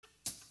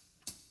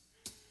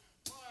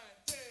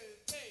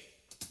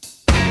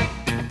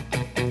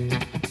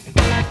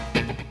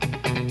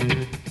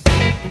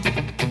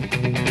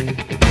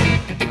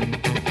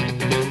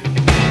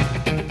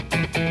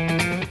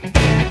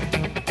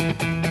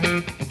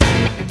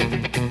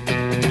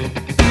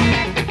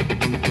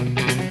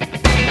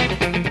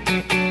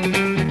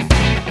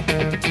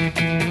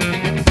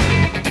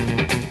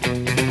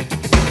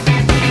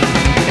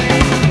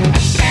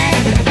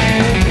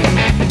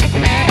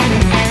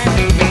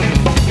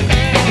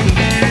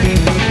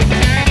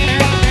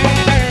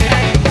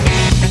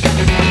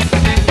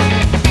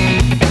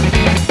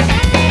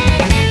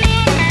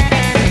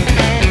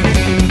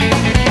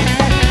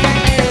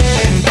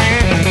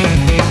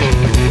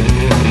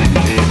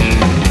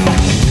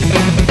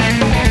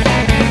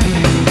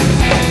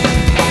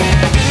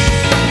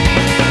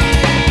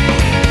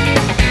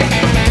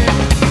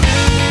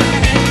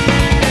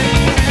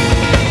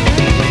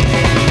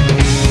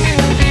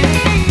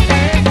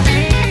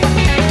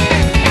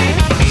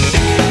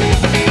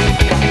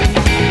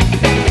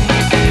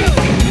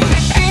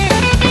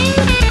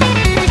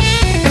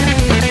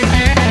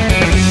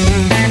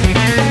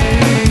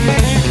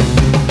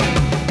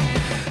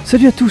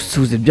Salut à tous,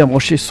 vous êtes bien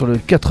branchés sur le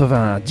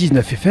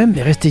 99 FM,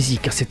 mais restez-y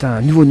car c'est un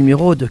nouveau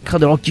numéro de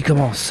Cradle Rock qui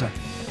commence.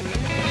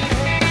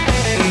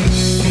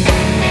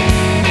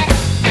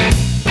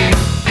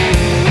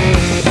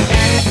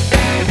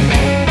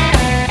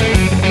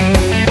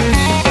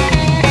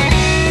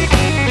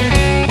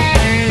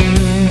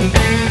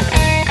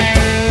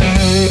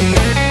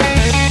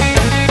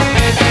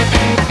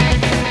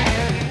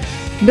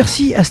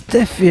 Merci à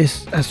Steph et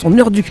à son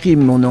heure du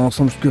crime. On est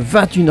ensemble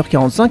jusqu'à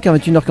 21h45. À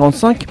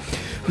 21h45,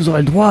 vous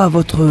aurez le droit à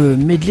votre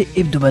medley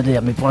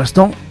hebdomadaire. Mais pour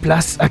l'instant,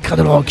 place à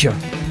Cradle Rock.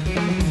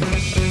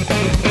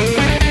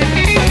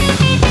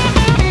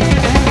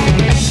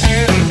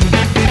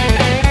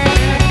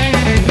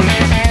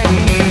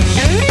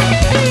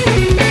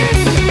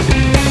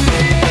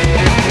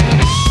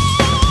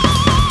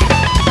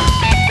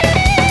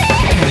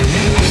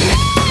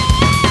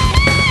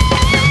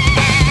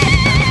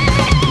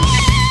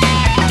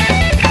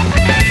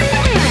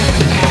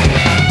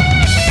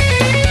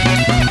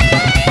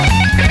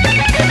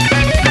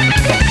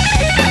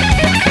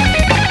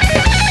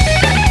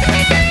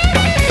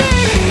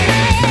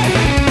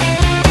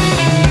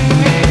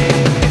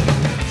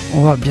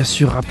 On va bien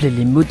sûr rappeler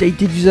les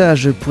modalités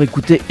d'usage pour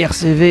écouter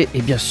RCV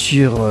et bien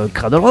sûr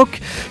Cradle Rock.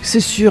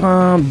 C'est sur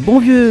un bon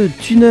vieux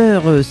tuner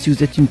si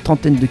vous êtes une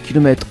trentaine de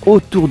kilomètres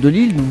autour de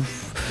l'île.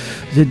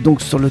 Vous êtes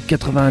donc sur le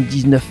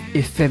 99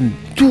 FM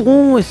tout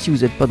rond, et si vous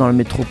n'êtes pas dans la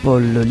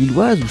métropole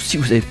lilloise ou si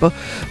vous n'avez pas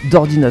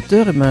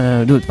d'ordinateur,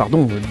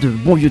 de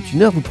bon vieux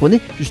tuner, vous prenez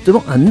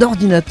justement un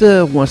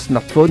ordinateur ou un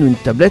smartphone ou une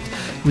tablette,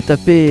 vous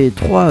tapez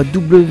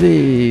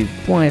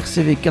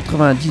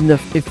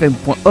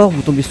www.rcv99fm.org,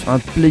 vous tombez sur un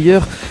player,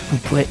 vous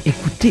pourrez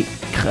écouter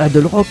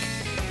Cradle Rock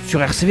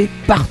sur RCV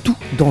partout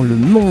dans le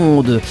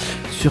monde.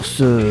 Sur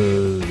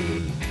ce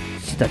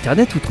site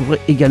internet, vous trouverez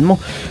également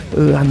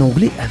un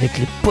onglet avec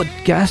les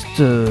podcasts.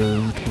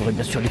 Vous trouverez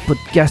bien sûr les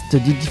podcasts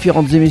des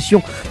différentes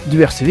émissions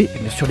du RCV et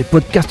bien sûr les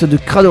podcasts de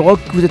Cradle Rock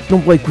que vous êtes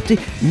nombreux à écouter.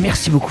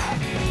 Merci beaucoup.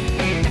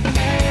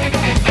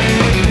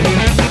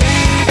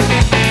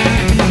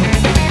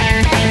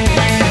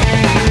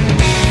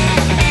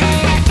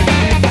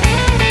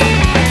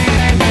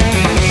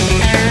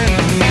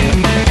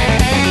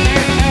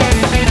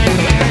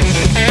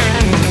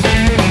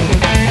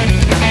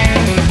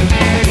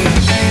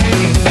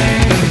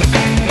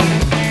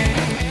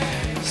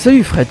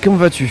 Salut Fred, comment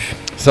vas-tu ?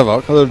 Ça va,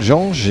 Cradle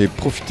Jean, j'ai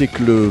profité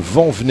que le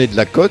vent venait de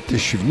la côte et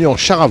je suis venu en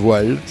char à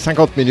voile,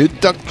 50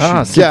 minutes, toc,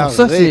 je suis garé. Pour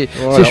ça, c'est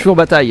cheveux en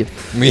bataille.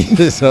 Oui,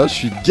 c'est ça, je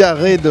suis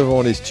garé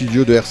devant les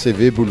studios de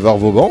RCV, boulevard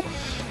Vauban,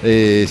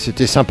 et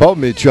c'était sympa,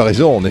 mais tu as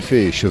raison, en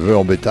effet, cheveux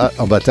en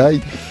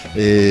bataille.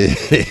 Et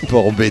pas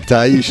en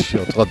bétail, je suis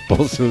en train de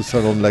penser au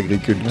salon de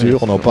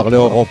l'agriculture, on en parlait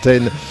en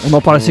antenne. On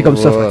en parlait assez comme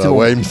ça, Fred, c'est bon.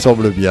 Ouais, il me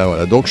semble bien,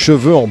 voilà. Donc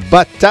cheveux en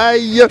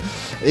bataille,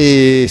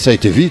 et ça a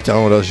été vite, hein,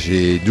 voilà.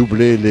 J'ai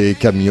doublé les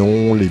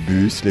camions, les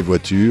bus, les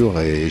voitures,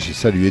 et j'ai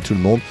salué tout le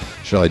monde.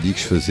 Je leur ai dit que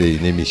je faisais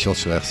une émission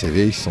sur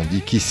RCV, ils se sont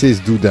dit qui c'est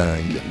ce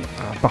doudingue.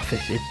 Ah, parfait,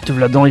 et te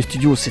voilà dans les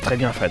studios, c'est très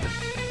bien Fred.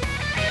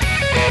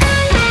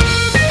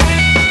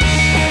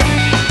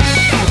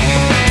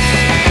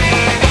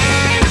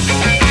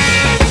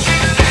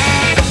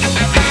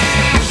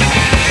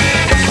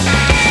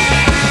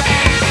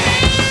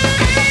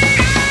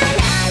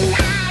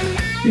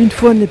 Une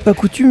fois n'est pas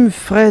coutume,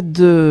 Fred,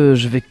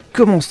 je vais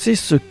commencer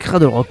ce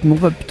Cradle Rock, mais on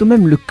va plutôt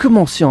même le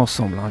commencer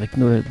ensemble, hein, avec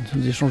nos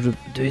échanges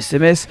de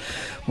SMS.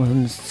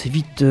 On s'est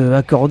vite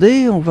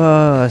accordé, on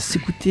va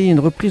s'écouter une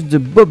reprise de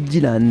Bob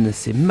Dylan,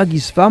 c'est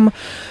Maggie's Farm.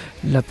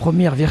 La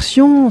première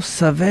version,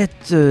 ça va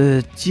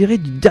être tiré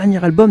du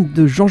dernier album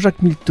de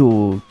Jean-Jacques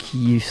Milteau,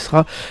 qui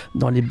sera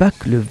dans les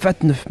bacs le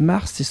 29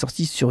 mars, c'est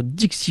sorti sur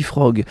Dixie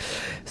Frog.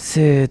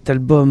 Cet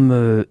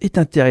album est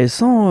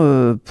intéressant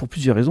pour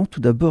plusieurs raisons. Tout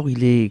d'abord,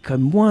 il est quand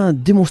même moins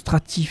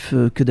démonstratif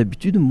que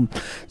d'habitude.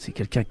 C'est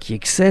quelqu'un qui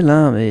excelle,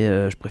 hein,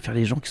 mais je préfère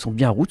les gens qui sont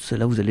bien roots.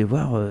 Là, vous allez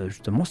voir,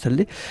 justement, ça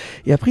l'est.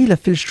 Et après, il a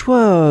fait le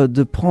choix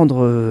de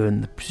prendre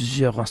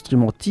plusieurs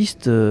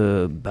instrumentistes,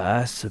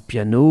 basse,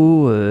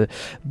 piano,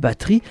 batterie,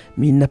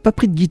 mais il n'a pas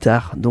pris de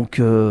guitare, donc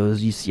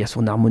il y a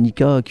son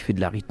harmonica qui fait de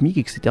la rythmique,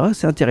 etc.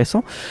 C'est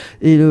intéressant,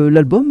 et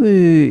l'album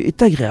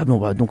est agréable. On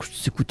va donc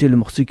s'écouter le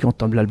morceau qui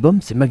entame l'album,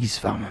 c'est Maggie's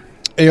Farm.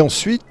 Et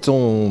ensuite,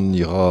 on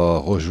ira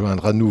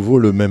rejoindre à nouveau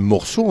le même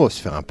morceau, on va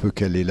se faire un peu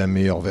quelle est la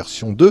meilleure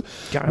version d'eux.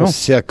 Carrément. On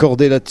s'est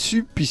accordé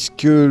là-dessus,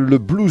 puisque le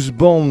Blues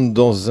Band,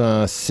 dans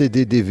un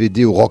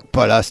CD-DVD au Rock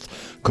Palace,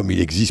 comme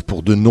il existe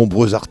pour de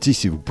nombreux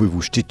artistes, et vous pouvez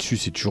vous jeter dessus,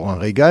 c'est toujours un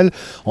régal.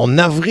 En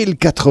avril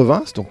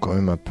 80, c'est donc quand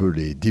même un peu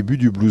les débuts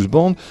du Blues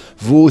Band,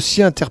 vaut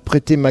aussi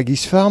interpréter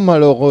Maggie's Farm.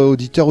 Alors,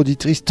 auditeurs,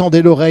 auditrices,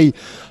 tendez l'oreille.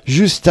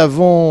 Juste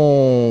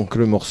avant que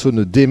le morceau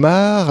ne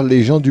démarre,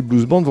 les gens du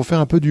Blues Band vont faire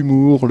un peu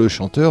d'humour. Le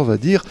chanteur va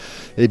dire,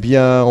 eh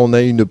bien, on a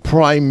une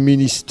Prime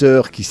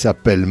Minister qui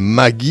s'appelle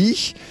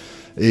Maggie,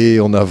 et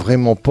on n'a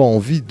vraiment pas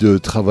envie de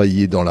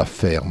travailler dans la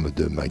ferme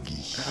de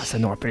Maggie. Ah, ça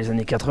nous rappelle les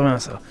années 80,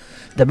 ça.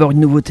 D'abord, une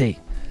nouveauté.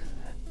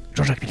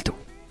 Jean-Jacques Milteau.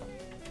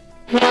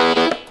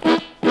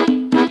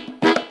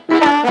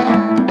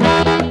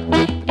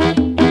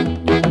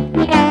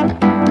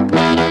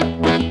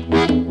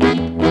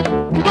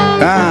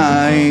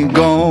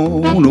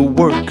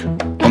 work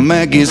on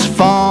Maggie's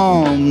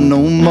farm no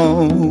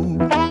more.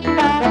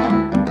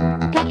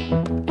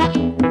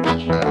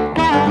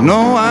 No,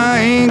 I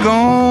ain't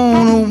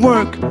gonna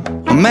work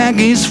on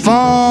Maggie's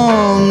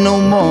farm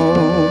no more.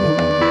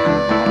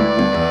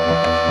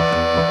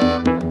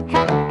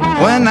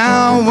 When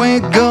I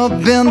wake up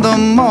in the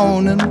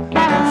morning,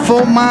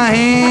 fold my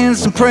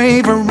hands and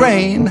pray for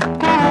rain,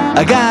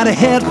 I got a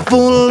head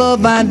full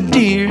of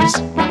ideas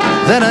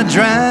that are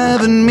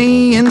driving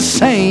me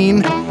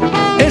insane.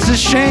 It's a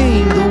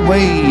shame the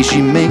way she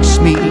makes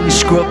me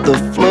scrub the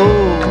floor.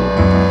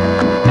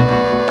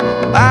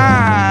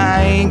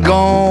 I ain't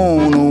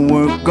gonna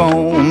work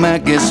on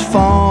Maggie's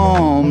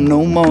farm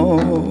no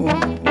more.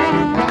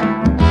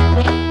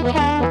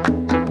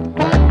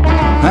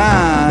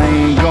 I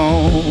ain't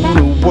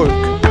gonna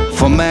work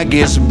for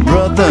Maggie's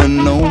brother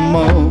no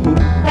more.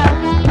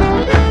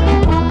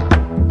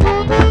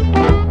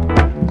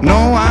 No,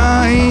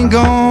 I ain't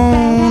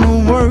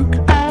gonna work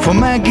for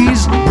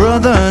Maggie's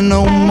brother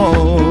no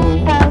more.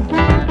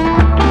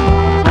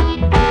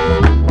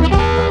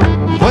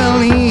 Well,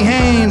 he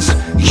hands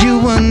you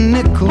a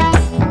nickel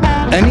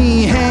and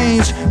he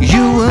hands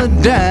you a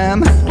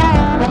dime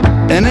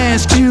and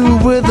asks you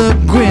with a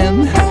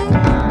grin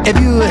if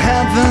you're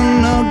having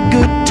a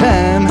good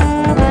time,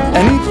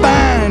 and he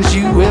finds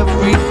you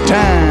every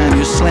time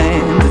you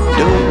slam the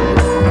door.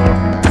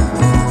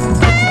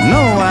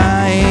 No,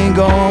 I ain't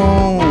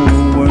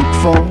gonna work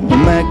for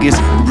Maggie's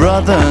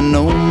brother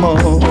no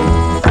more.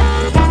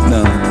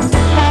 No.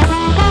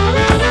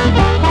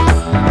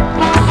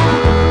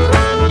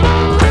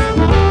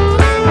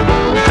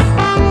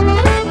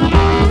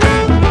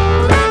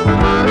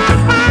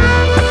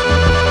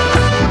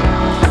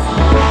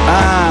 I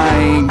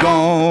ain't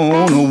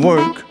gonna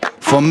work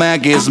for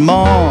Maggie's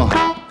ma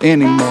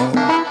anymore.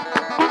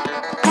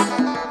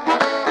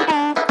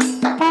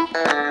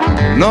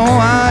 No,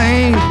 I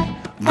ain't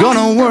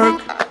gonna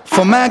work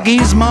for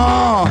Maggie's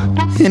ma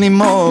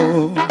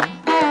anymore.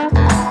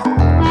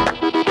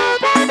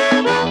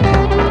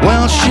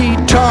 Well, she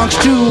talks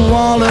to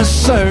all the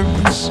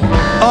servants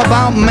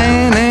about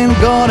man and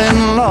God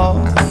and law,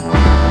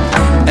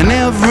 and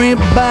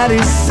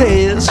everybody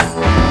says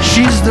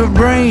she's the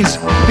brains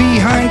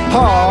behind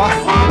Pa.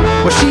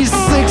 Well, she's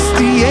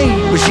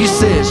 68, but she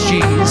says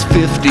she's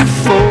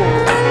 54.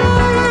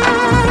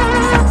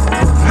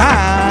 I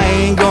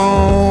ain't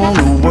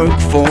gonna work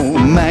for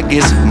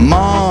Maggie's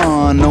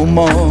ma no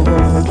more.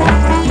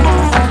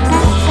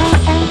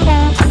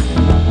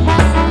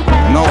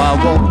 No, I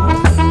won't.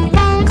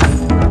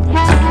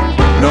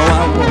 No,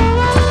 I won't.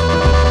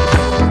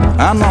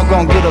 I'm not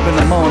gonna get up in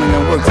the morning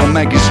and work for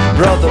Maggie's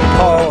brother,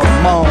 Pa, or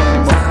Mom.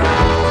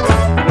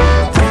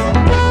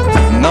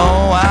 No,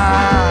 I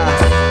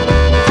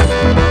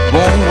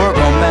won't work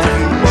on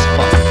Maggie's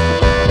farm.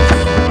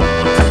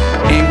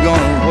 Ain't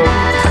gonna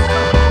work.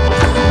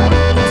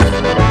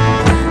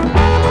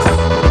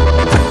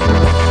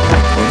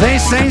 They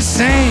say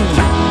sing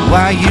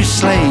while you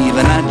slave,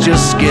 and I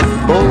just get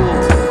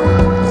bored.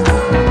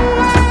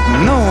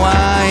 No, I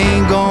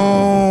ain't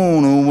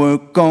gonna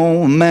work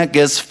on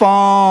Maggie's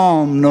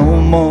farm no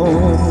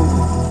more.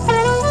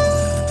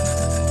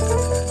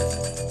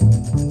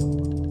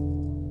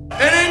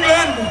 In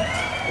England,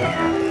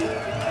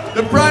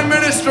 the Prime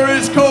Minister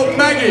is called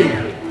Maggie.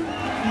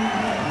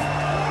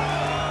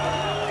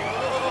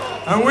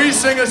 And we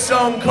sing a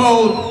song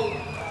called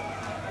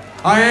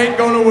I Ain't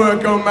Gonna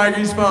Work on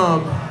Maggie's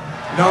Farm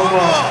no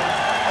more.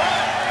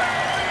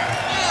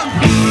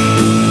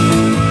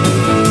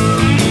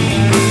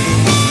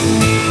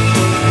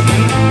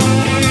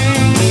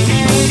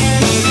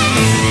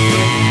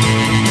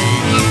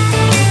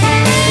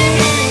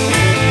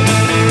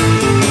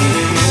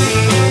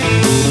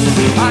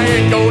 I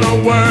ain't gonna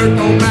work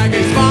on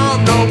Maggie's farm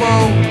no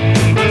more.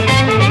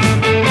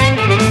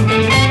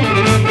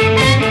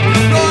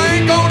 No, I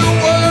ain't gonna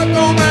work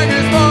on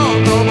Maggie's farm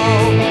no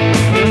more.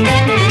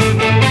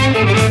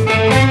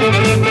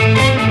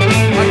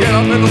 I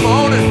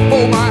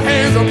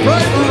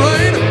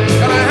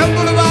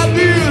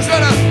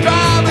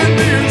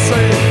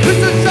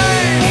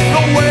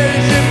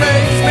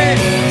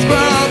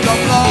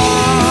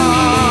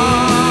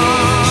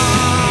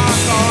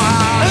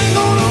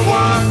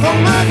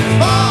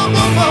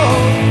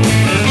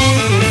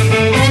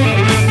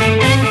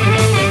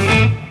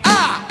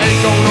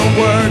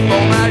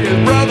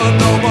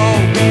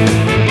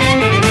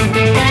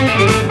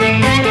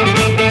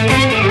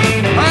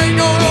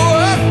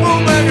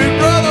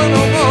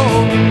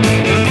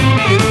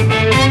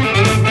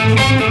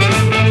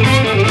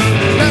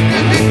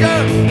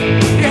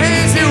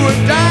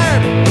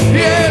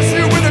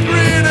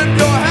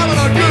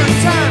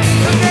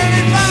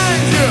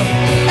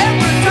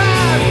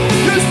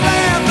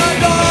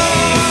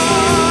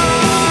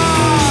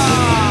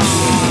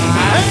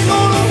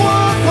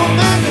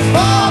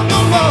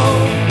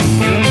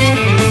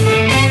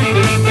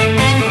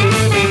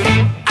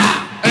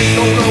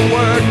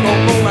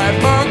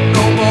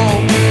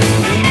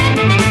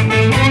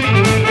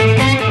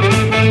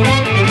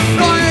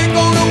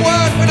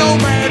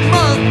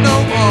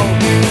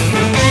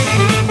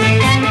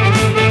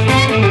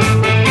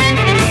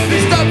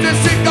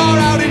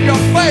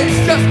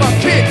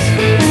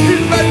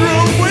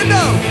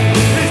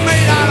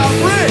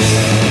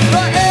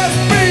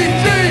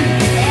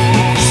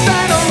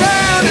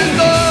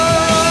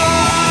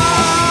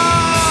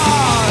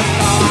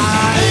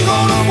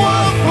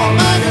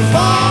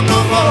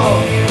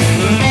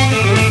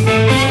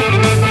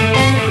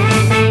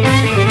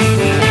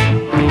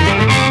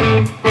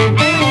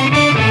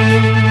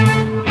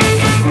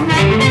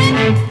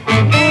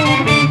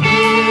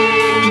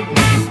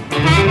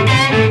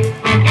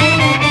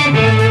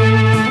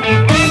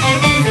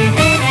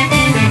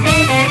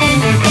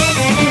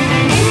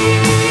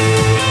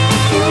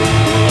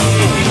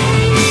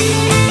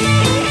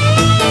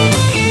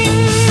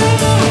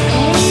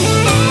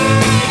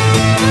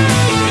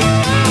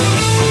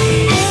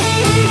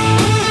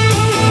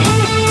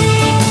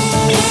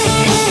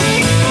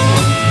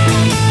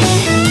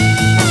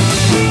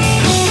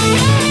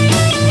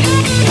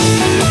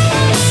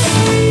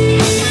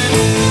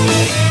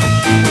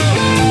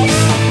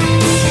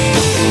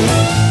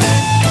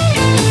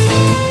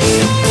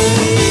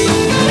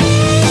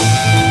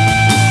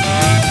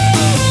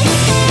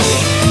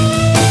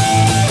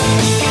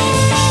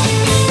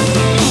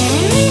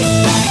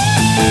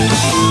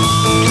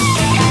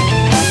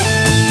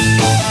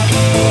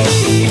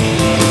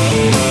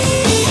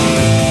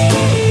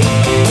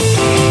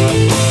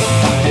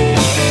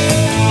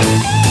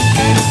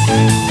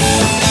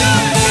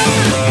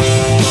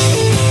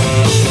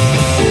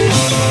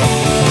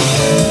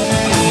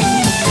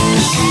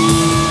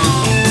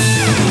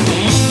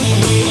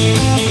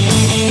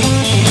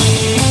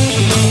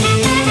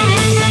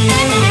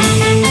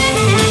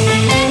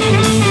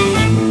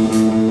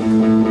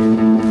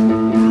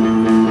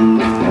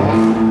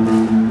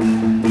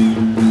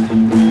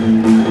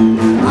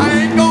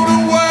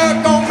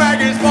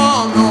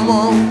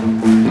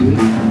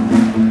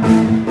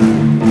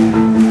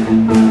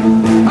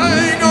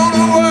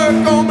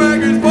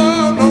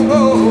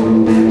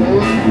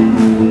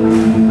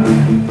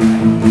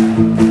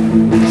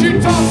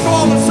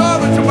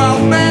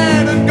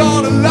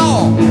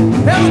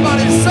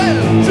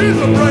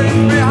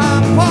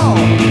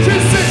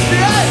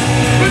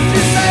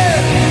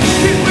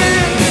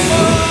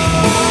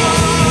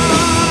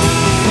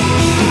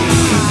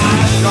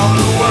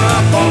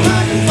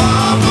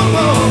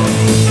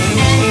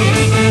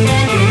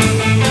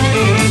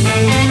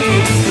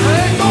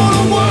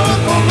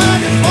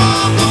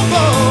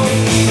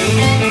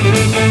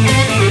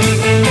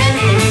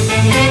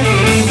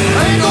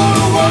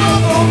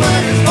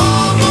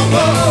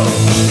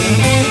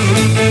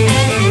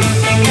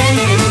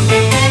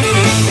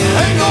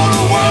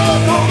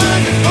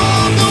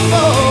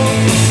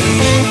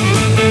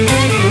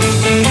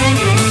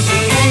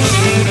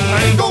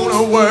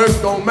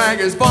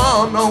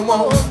farm no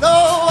more. No,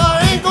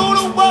 I ain't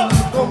gonna work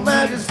on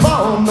Maggie's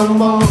farm no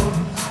more.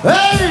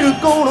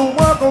 Ain't gonna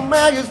work on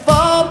Maggie's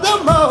farm no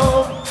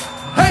more.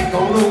 Ain't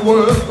gonna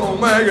work on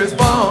Maggie's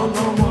farm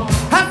no more.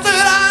 I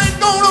said I ain't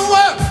gonna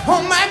work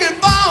on Maggie's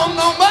farm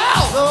no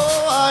more. No,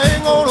 I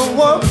ain't gonna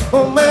work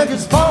on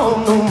Maggie's farm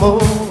no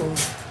more.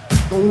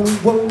 Gonna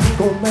work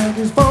on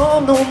Maggie's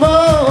farm no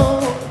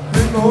more.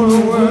 Ain't gonna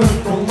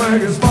work on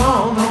Maggie's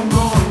farm no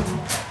more.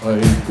 I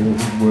ain't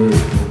gonna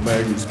work on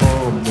Maggie's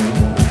farm no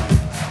more.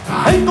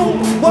 I ain't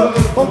gonna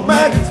work on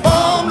Maggie's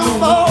farm no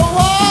more.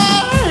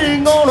 I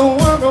ain't gonna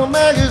work on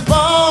Maggie's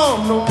farm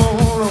no more.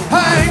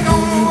 I ain't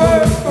gonna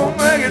work on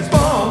Maggie's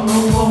farm no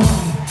more.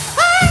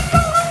 I ain't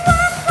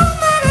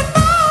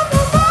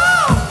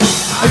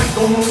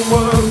gonna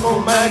work on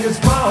Maggie's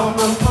farm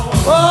no more.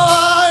 Oh,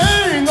 I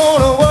ain't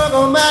gonna work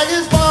on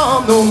Maggie's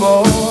farm no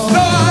more.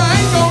 No, I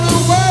ain't gonna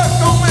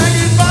work on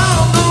Maggie's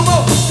farm no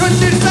more. 'Cause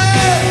she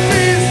said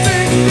she's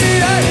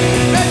 68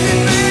 and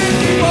she's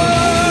 51.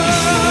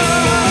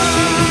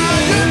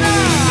 You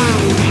know.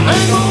 I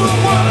ain't gonna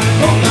work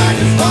on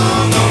Maggie's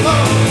farm no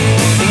more.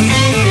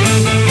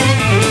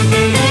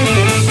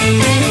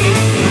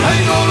 I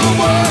ain't gonna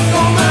work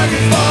on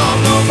Maggie's farm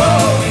no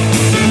more.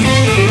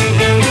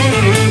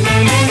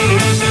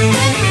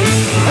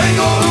 Ain't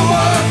gonna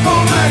work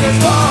on Maggie's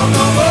farm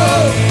no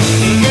more.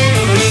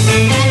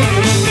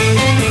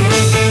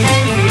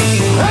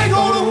 Ain't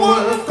gonna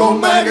work on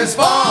Maggie's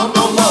farm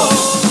no more.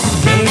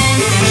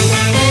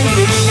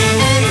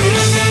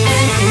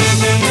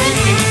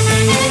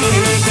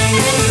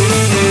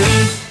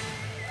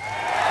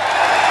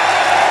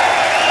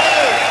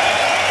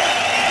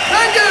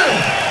 Thank you.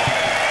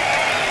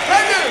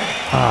 Thank you.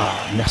 Ah,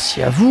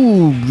 merci à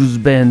vous, Blues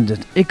Band,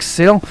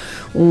 excellent.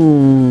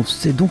 On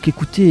s'est donc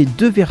écouté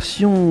deux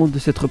versions de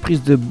cette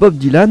reprise de Bob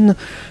Dylan.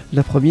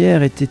 La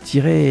première était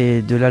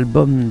tirée de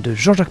l'album de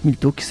Jean-Jacques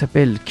Milteau qui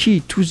s'appelle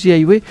Key to the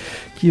Highway,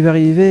 qui va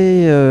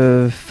arriver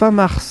fin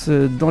mars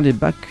dans les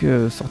bacs,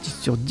 sorti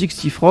sur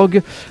Dixie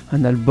Frog,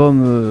 un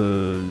album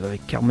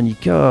avec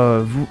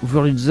harmonica,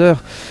 Wurlitzer,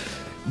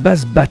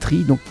 basse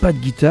batterie, donc pas de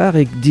guitare,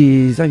 et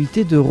des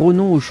invités de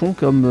renom au chant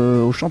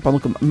comme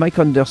Mike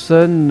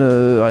Anderson,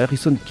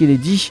 Harrison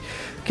Kennedy,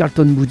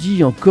 Carlton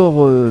Moody,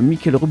 encore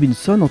Michael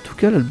Robinson. En tout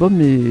cas, l'album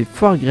est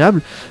fort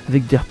agréable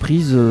avec des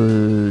reprises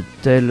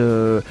telles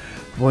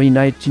One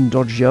Night in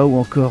Georgia ou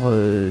encore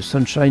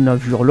Sunshine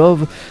of Your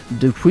Love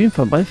de Cream.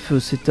 Enfin bref,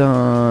 c'est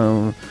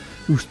un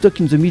ou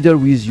Stuck in the Middle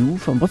with You.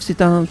 Enfin bref,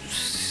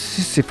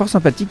 c'est fort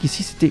sympathique.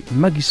 Ici, c'était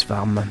Maggie's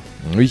Farm.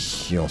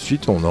 Oui, et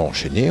ensuite on a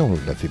enchaîné, on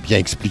l'avait bien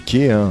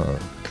expliqué,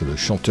 que le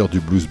chanteur du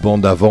blues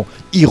band avant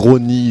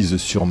ironise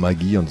sur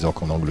Maggie en disant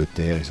qu'en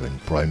Angleterre ils ont une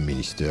prime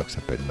minister qui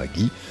s'appelle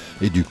Maggie,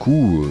 et du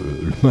coup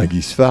le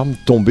Maggie's Farm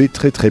tombait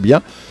très très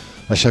bien.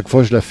 À chaque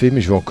fois je la fais,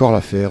 mais je vais encore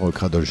la faire,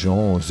 Cradle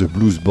Jean, The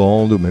Blues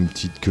Band, au même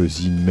titre que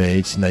The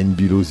Inmates, 9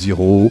 Below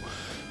Zero,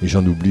 et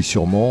j'en oublie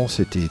sûrement.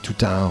 C'était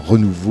tout un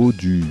renouveau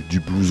du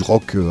blues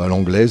rock à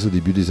l'anglaise au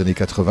début des années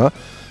 80.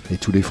 Et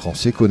tous les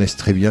Français connaissent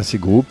très bien ces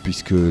groupes,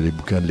 puisque les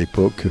bouquins de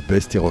l'époque,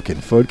 Best et Rock and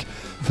Folk,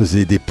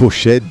 faisaient des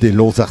pochettes, des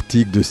longs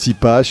articles de 6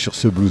 pages sur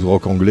ce blues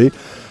rock anglais,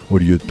 au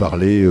lieu de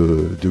parler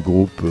de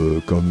groupes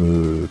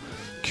comme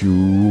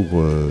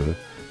Cure,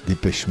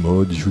 Dépêche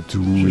Mode,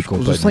 U2 et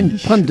compagnie. Je sens une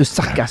pointe de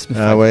sarcasme.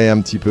 Ah ouais,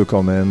 un petit peu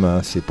quand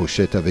même, ces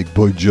pochettes avec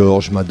Boy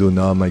George,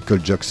 Madonna,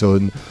 Michael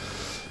Jackson.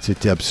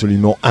 C'était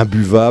absolument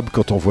imbuvable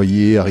quand on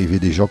voyait arriver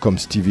des gens comme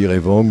Stevie Ray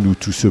Vaughan ou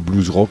tout ce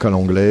blues rock à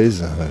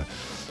l'anglaise.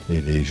 Et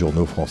les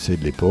journaux français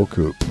de l'époque,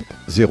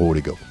 zéro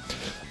les gars.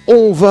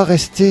 On va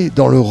rester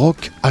dans le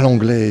rock à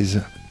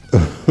l'anglaise.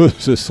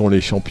 Ce sont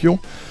les champions.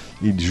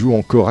 Ils jouent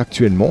encore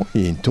actuellement.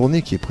 Il y a une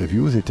tournée qui est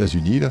prévue aux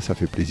États-Unis. Là, ça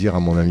fait plaisir à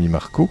mon ami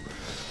Marco.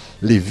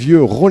 Les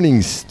vieux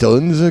Rolling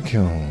Stones, qui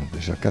ont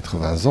déjà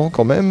 80 ans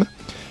quand même.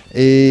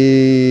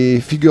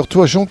 Et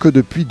figure-toi, Jean, que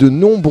depuis de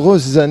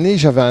nombreuses années,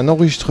 j'avais un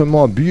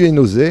enregistrement à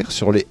Buenos Aires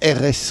sur les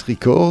RS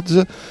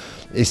Records.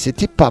 Et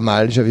c'était pas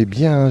mal, j'ai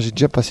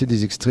déjà passé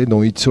des extraits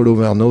dont It's All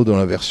Over Now dans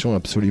la version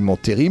absolument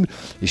terrible,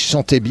 et je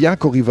sentais bien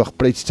qu'au River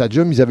Plate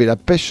Stadium ils avaient la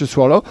pêche ce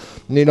soir-là,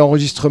 mais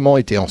l'enregistrement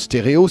était en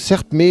stéréo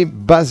certes, mais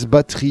basse,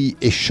 batterie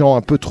et chant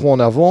un peu trop en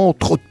avant,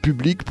 trop de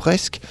public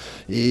presque,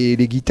 et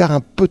les guitares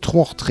un peu trop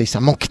en retrait, ça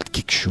manquait de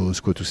quelque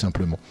chose quoi tout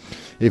simplement.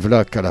 Et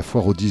voilà qu'à la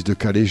foire aux 10 de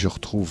Calais je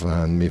retrouve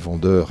un de mes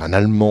vendeurs, un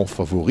Allemand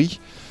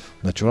favori,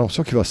 on a toujours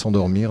l'impression qu'il va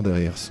s'endormir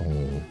derrière son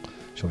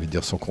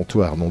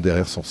comptoir, non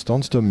derrière son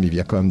stand, Tom, mais il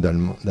vient quand même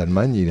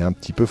d'Allemagne, il est un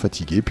petit peu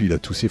fatigué, puis il a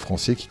tous ces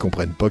Français qui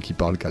comprennent pas qu'il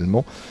parle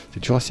qu'allemand. C'est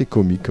toujours assez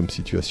comique comme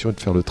situation de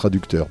faire le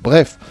traducteur.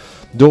 Bref,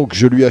 donc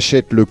je lui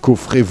achète le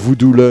coffret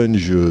Voodoo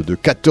Lunch de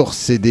 14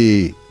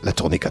 CD, la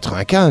tournée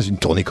 95, une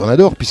tournée qu'on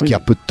adore, puisqu'il y a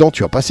peu de temps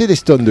tu as passé les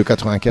Stones de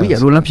 95. Oui, à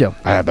l'Olympia.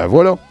 Ah ben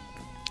voilà.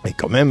 Et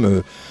quand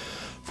même,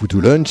 Voodoo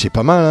Lunch, c'est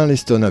pas mal, hein, les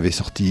Stones avaient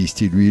sorti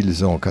Steel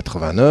Wheels en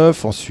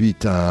 89,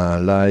 ensuite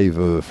un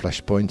live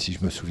Flashpoint, si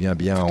je me souviens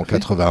bien, en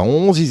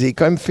 91. Ils avaient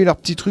quand même fait leur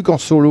petit truc en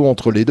solo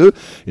entre les deux.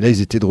 Et là,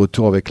 ils étaient de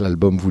retour avec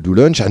l'album Voodoo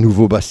Lunch, un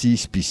nouveau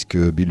bassiste, puisque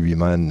Bill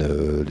Wyman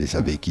les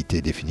avait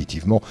quittés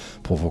définitivement,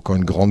 provoquant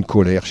une grande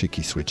colère chez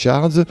Keith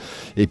Richards.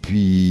 Et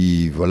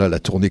puis, voilà, la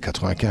tournée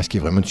 95, qui est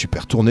vraiment une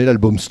super tournée,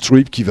 l'album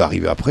Strip, qui va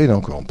arriver après,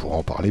 donc on pourra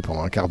en parler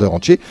pendant un quart d'heure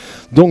entier.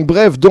 Donc,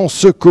 bref, dans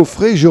ce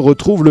coffret, je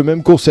retrouve le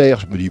même concert.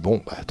 Je me dis, bon,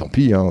 tant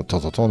pis, hein, de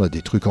temps en temps on a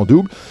des trucs en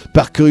double.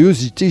 Par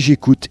curiosité,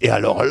 j'écoute. Et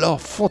alors là,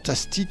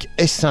 fantastique,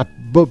 est-ce un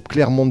Bob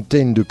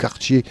Clearmountain de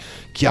quartier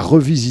qui a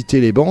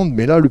revisité les bandes,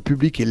 mais là le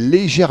public est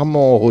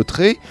légèrement en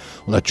retrait.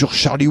 On a toujours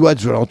Charlie Watts,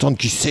 vous allez entendre,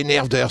 qui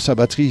s'énerve derrière sa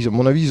batterie. À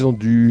mon avis, on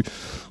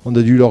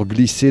a dû leur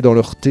glisser dans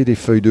leur thé des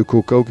feuilles de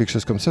coca ou quelque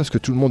chose comme ça, parce que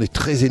tout le monde est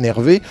très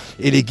énervé.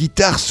 Et les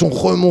guitares sont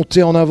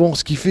remontées en avant,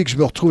 ce qui fait que je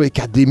me retrouve avec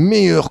un des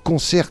meilleurs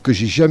concerts que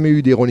j'ai jamais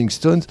eu des Rolling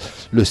Stones,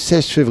 le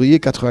 16 février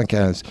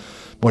 95.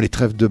 Bon, les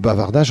trêves de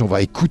bavardage, on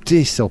va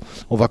écouter ça.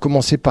 On va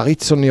commencer par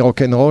It's Only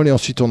Rock'n'Roll et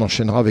ensuite on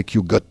enchaînera avec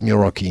You Got Me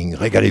Rocking.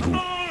 Régalez-vous.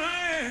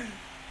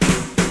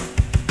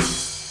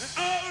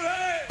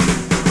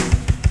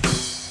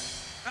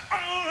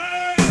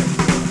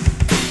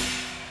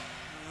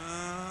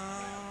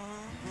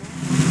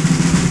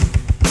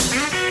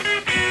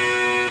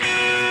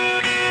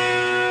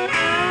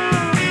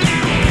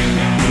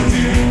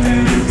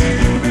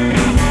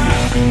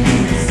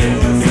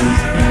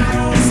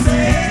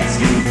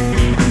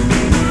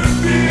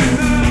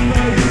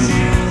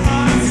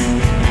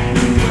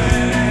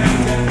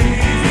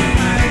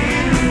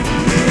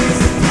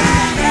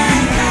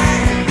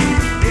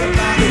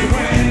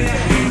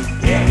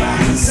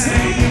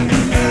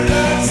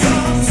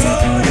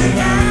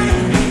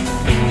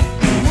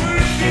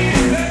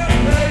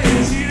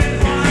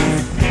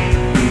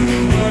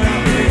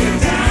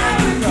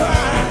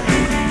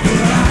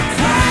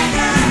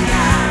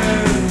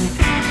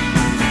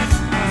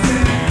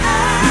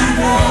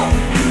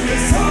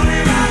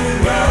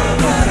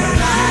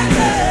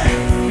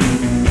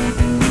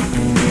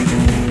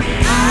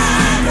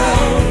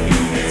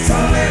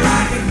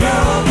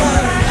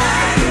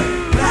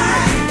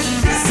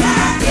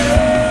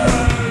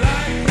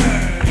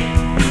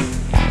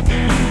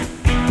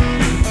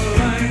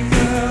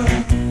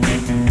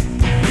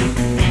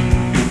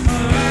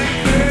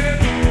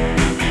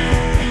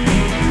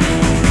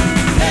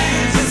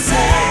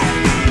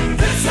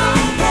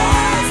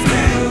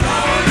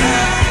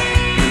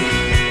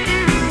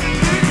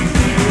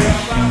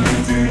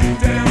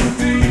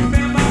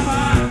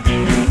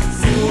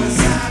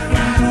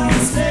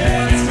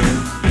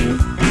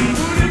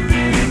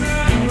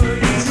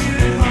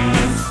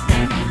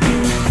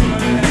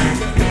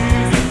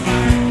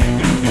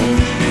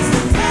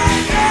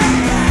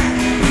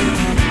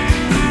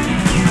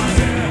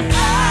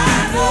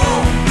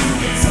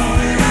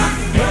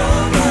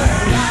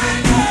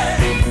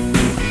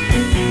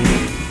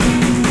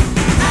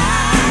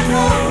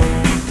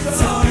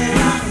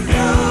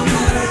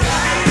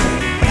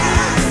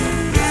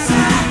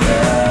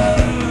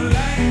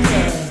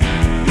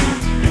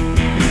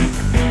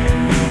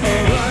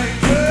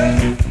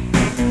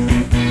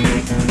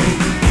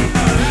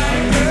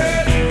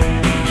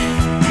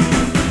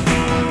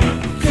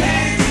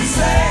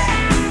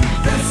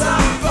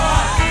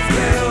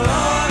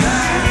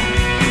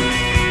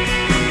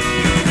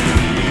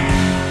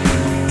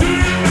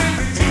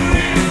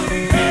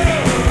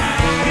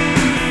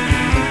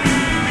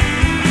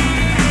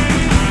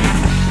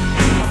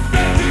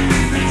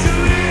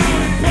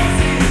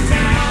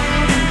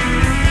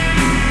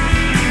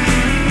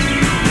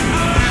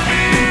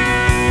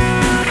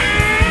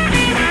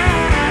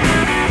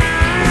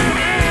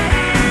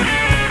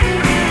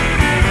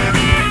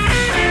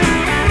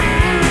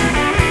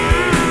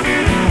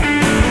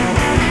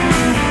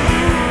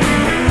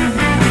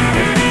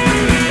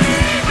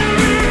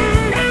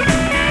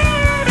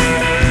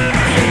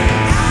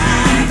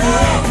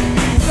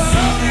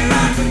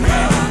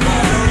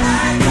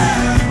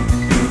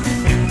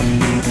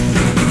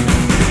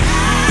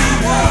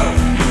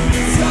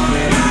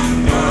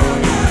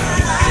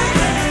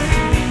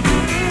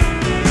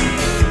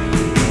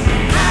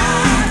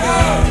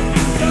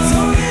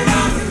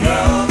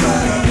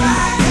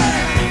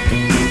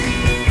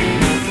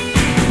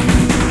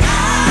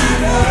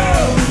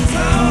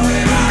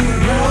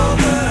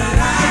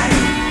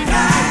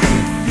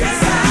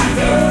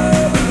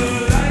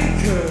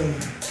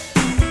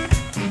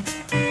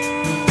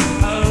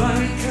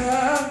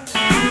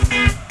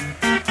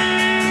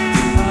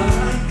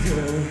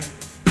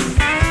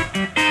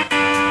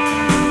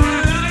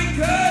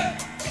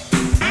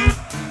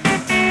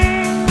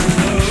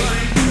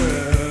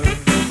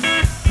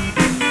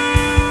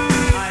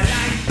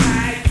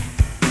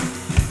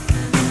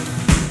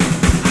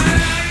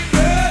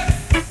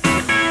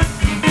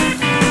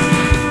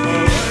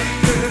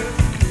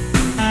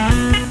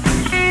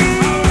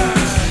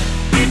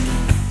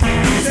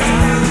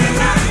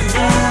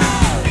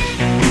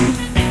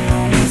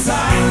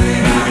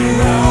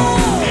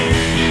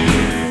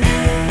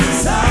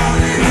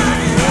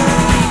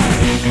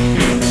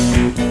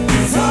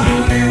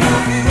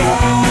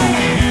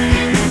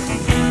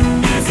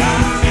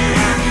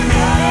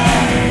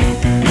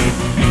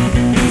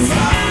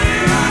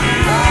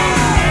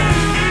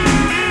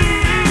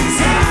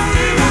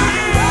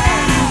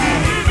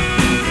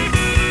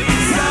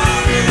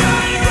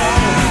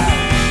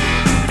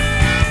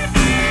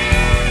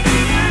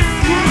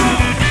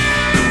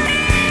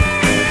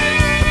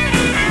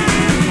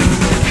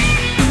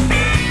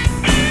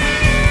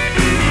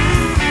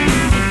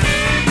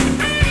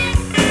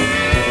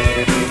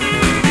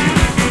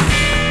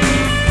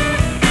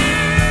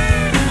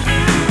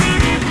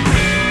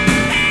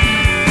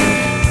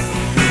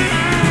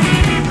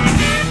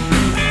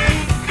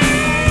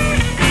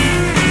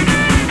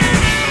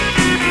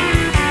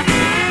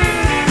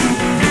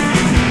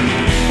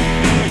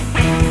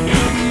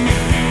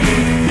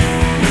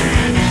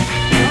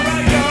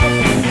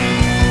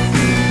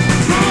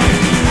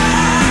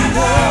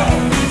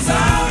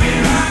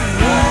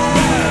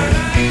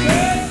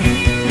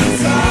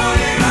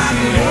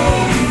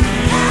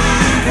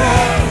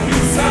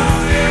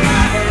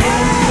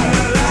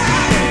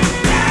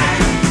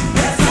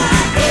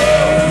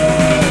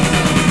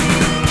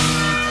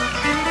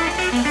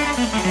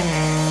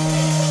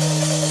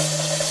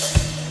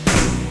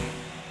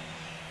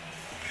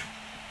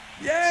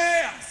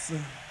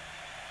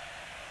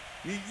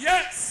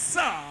 Yes,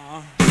 sir.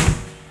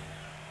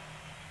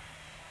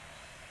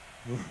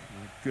 Oh, my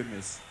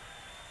goodness.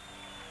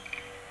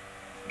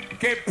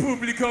 Que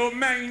pubblico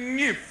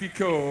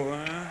magnifico,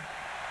 hein?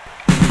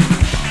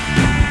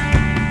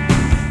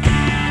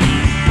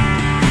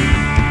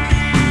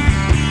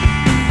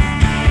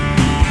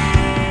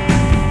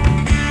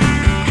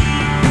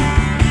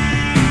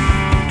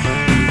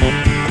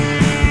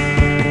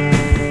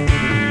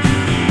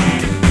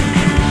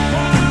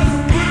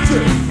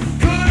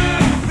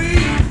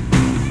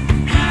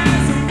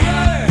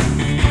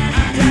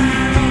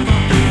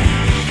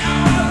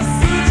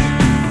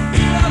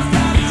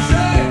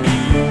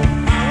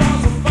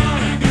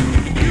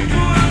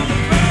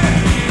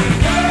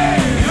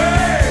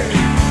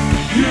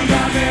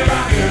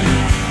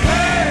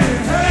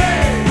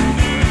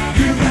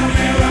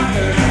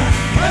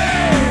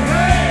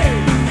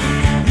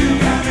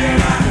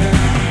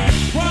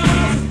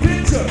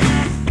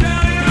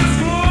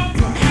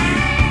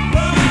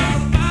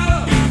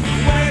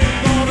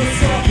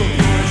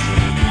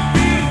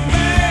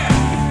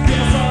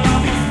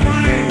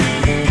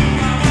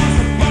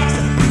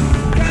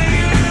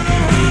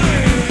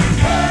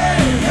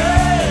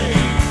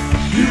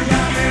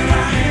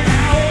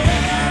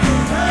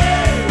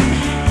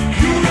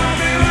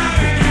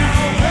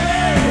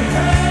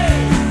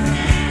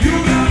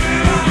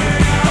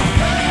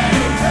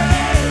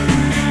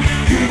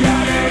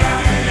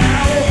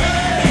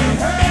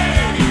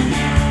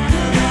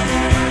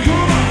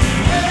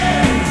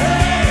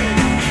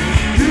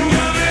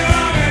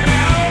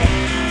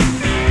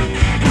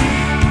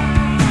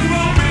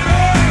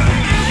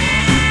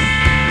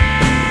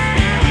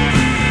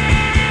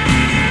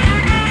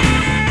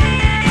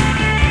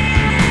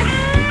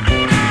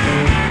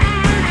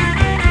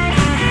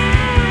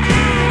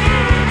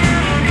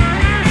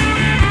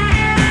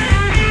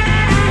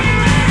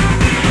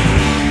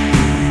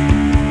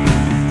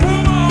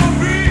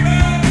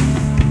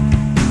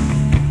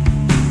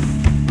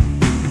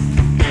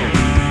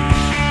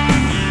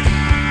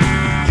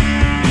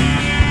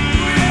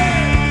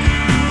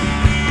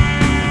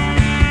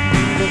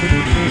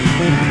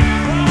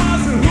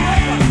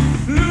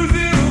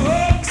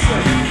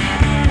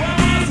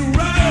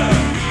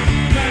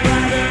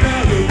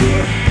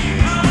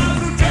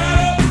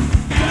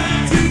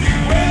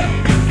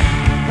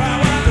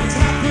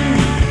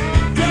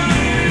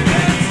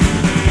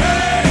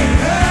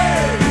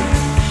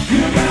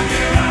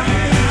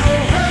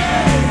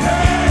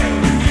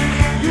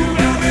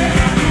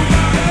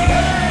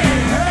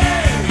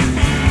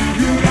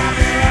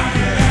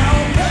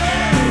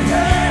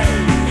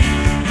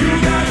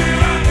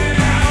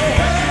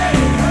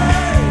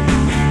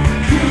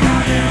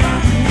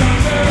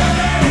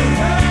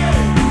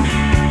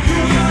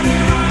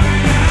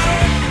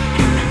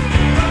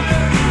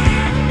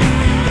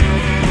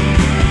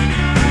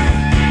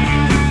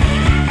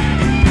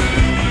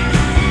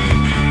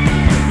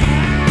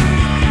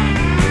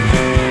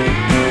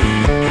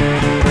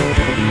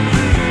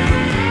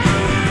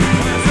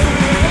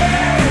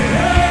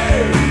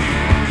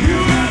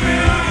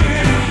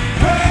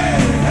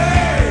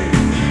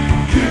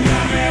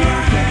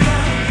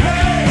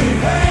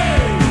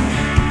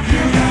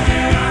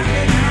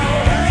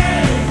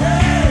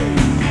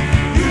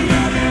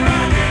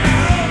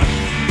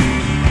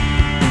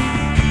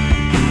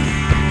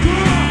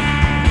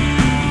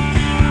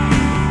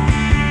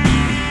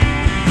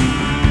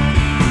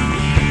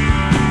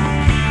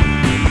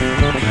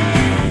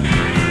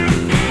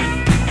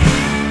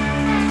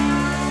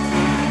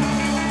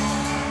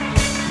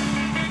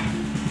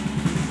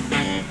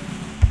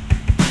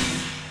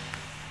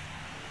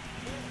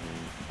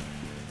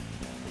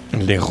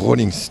 Les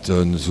Rolling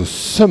Stones au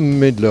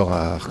sommet de leur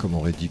art, comme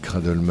aurait dit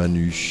Cradle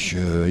Manu.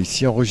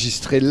 Ici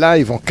enregistré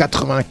live en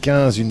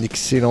 95, une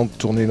excellente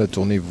tournée, la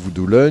tournée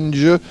Voodoo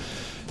Lounge.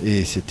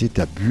 Et c'était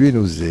à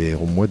Buenos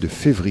Aires au mois de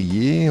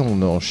février.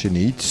 On a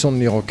enchaîné It's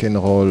Only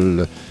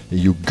Rock'n'Roll et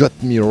You Got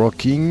Me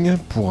Rocking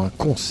pour un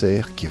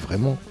concert qui est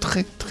vraiment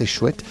très très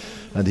chouette.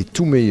 Un des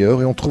tout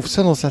meilleurs. Et on trouve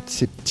ça dans un de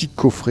ces petits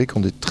coffrets qui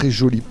ont des très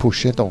jolies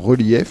pochettes en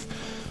relief.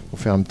 Faut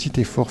faire un petit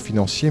effort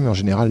financier, mais en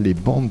général, les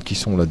bandes qui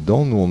sont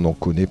là-dedans, nous on en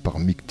connaît par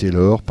Mick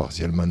Taylor, par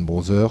The Allman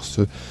Brothers.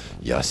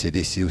 Il y a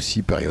ACDC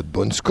aussi, période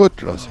Bon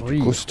Scott, là, c'est du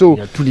costaud.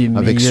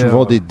 Avec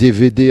souvent des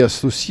DVD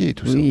associés et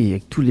tout ça. Oui,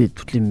 avec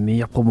toutes les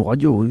meilleures promos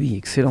radio, oui,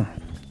 excellent.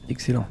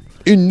 Excellent.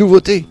 Une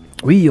nouveauté.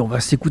 Oui, on va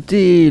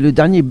s'écouter le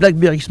dernier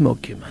Blackberry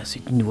Smoke. C'est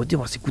une nouveauté,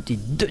 on va s'écouter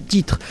 2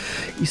 titres.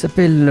 Il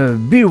s'appelle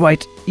Be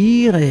Right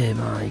Here, et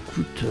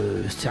écoute,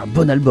 c'est un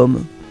bon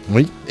album.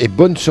 Oui, et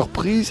bonne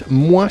surprise,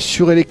 moins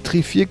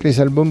surélectrifié que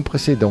les albums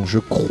précédents. Je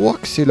crois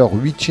que c'est leur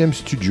 8e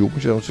studio.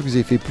 J'ai l'impression qu'ils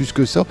avaient fait plus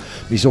que ça,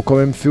 mais ils ont quand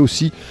même fait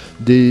aussi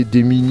des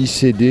mini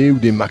CD ou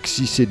des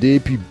maxi CD,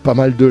 puis pas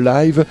mal de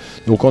live.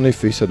 Donc en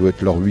effet, ça doit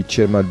être leur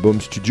 8e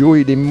album studio,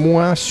 et il est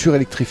moins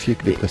surélectrifié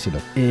que les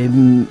précédents. Et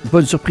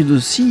bonne surprise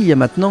aussi, il y a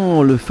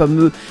maintenant le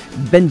fameux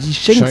Benji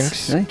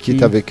Shanks qui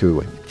est avec eux,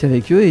 ouais. était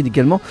avec eux, et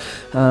également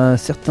un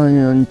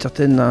certain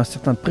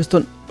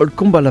Preston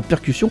Holcomb à la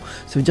percussion.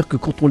 Ça veut dire que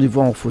quand on les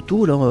voit en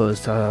photo, là,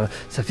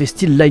 ça fait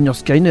style Lynyrd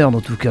Skynyrd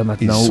en tout cas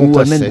maintenant, Ils sont ou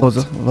à Allman 7.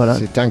 Brothers. Voilà.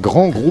 C'est un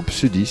grand groupe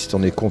sudiste,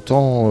 on est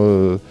content.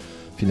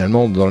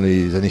 Finalement, dans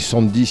les années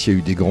 70, il y a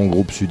eu des grands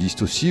groupes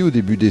sudistes aussi. Au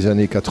début des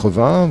années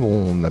 80,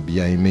 on a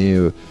bien aimé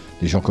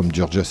des gens comme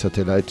Georgia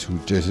Satellite ou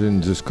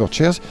Jason the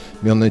Scorchers,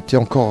 mais on était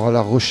encore à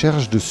la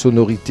recherche de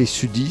sonorités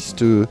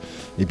sudistes.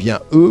 Eh bien,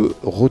 eux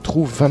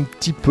retrouvent un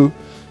petit peu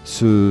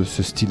ce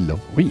style-là.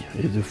 Oui,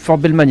 et de fort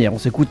belle manière. On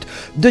s'écoute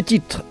 2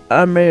 titres,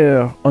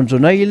 Hammer on the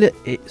Nail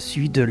et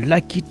celui de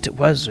Like It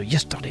Was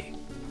Yesterday.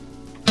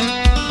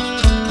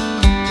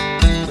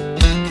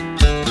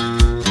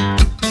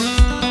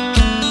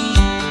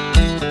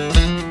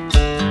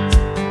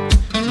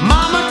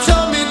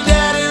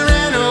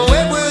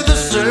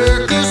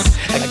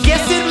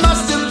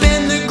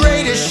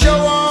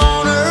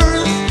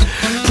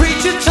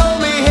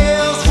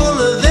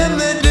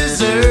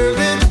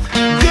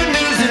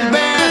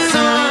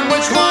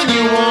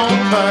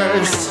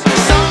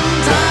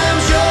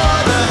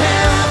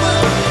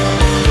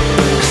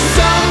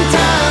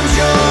 Sometimes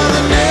you're the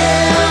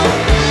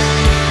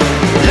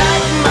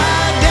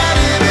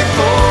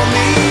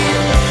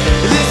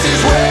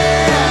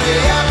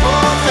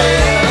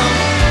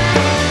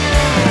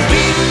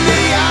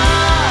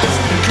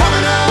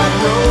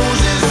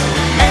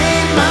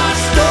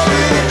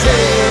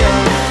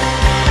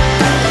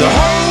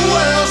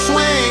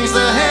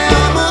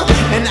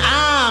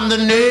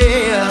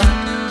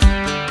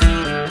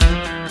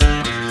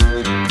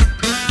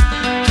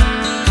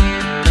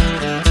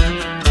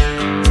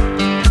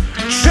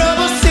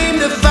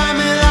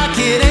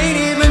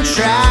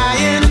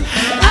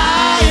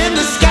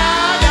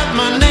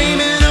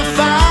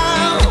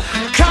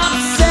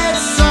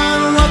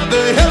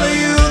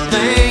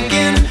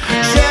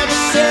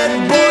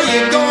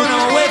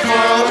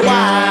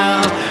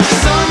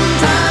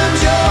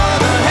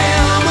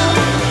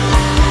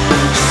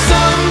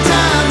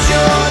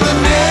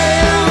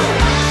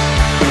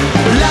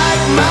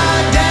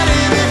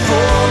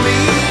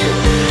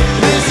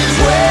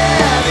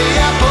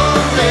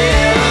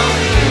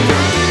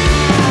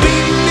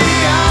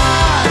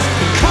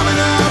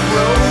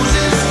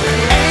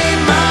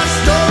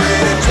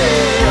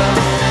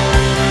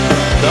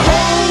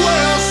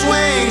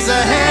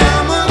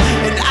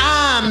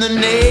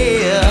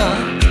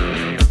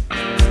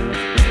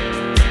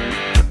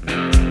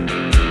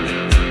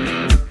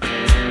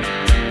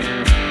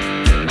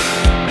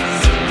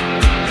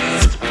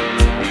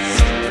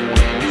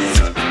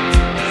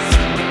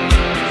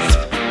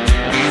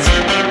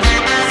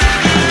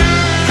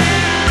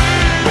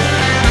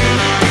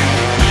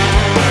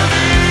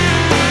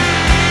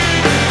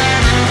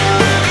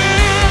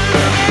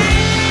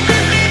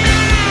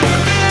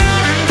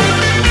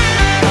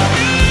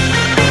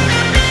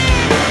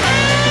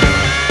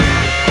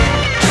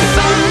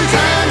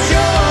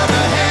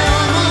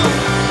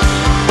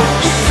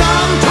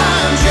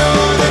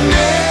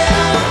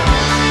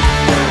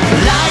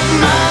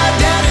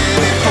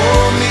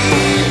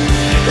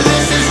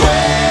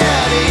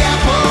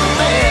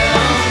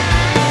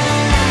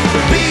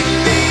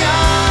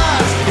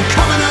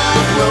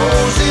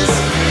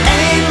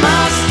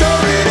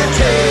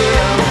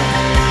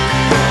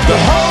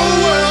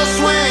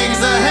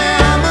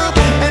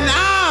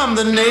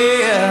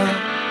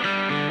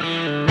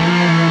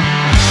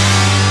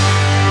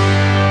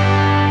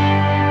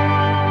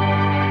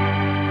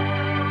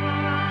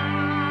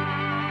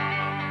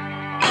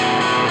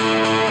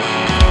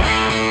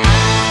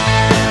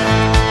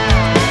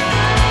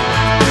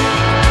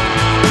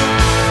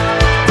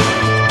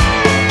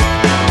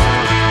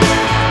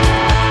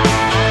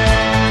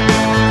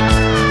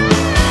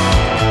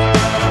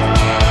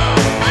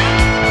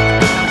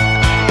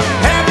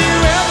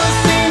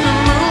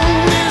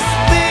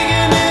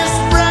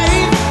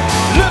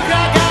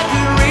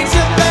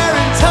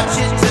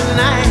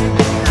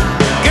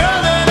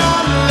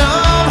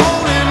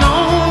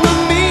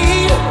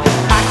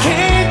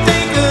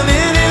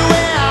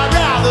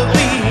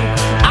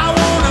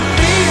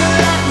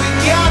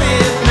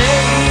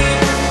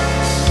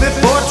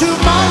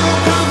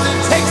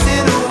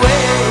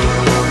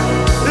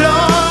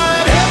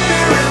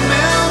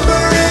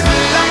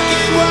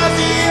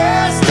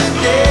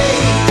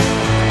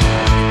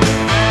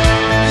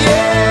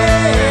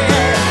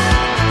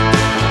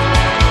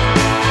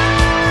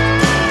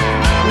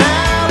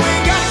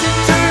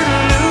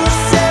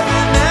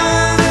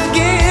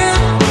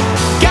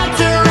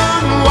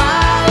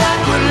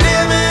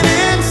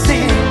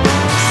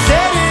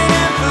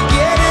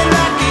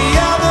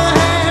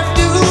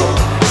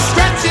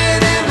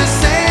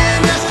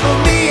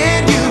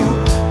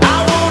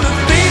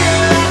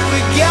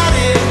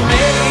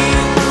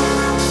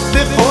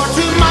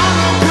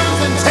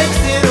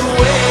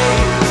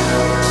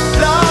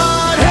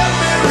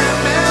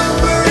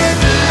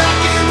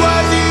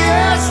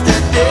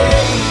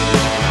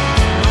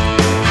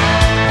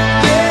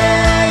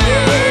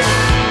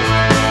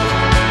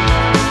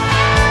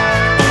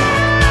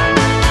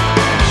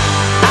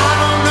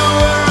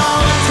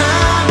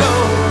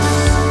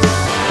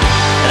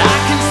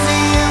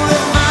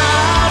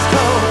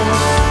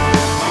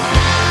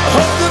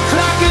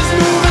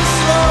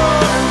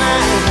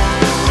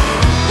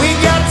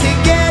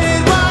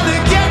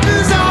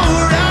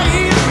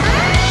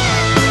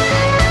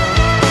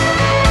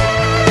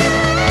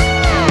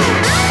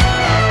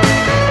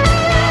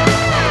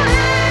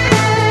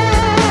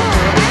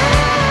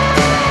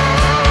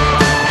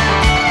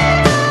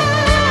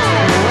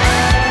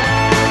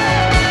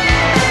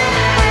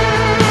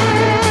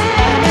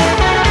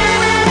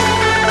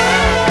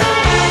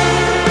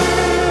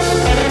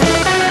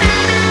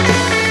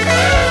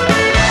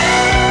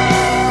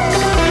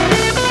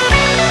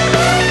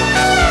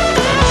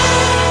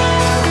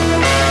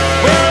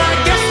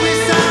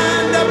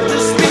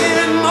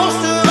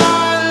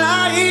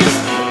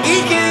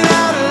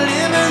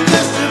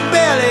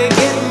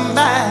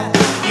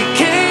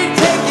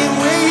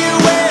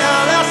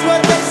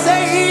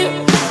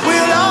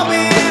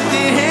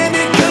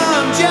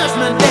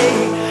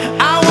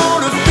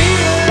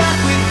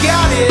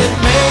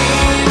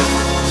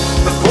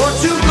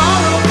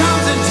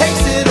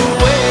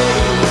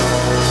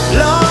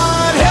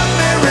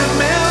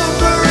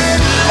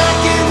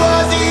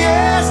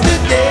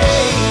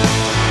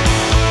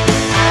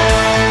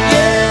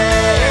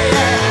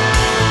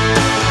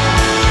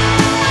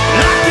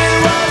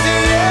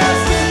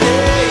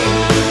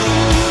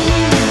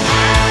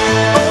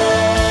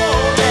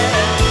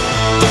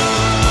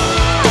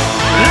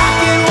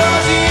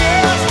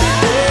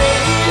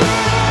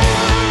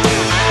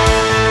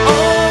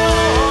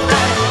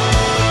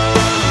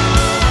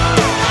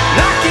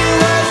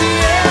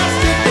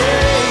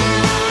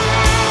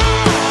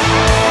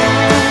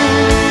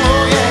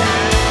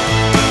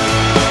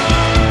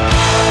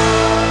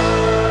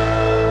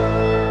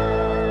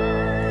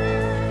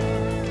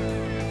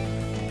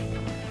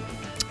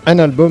Un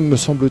album, me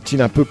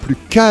semble-t-il, un peu plus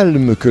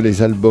calme que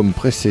les albums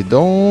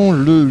précédents.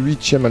 Le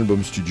 8e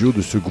album studio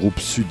de ce groupe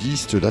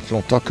sudiste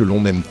d'Atlanta que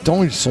l'on aime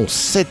tant. Ils sont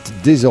 7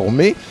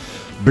 désormais.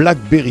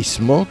 Blackberry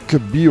Smoke,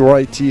 Be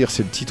Right Here,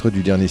 c'est le titre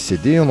du dernier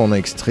CD. On en a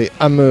extrait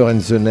Hammer and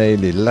the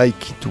Nail et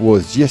Like It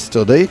Was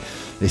Yesterday.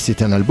 Et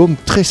c'est un album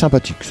très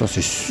sympathique. Ça,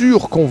 c'est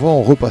sûr qu'on va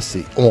en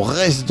repasser. On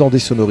reste dans des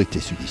sonorités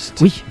sudistes.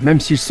 Oui, même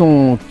s'ils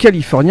sont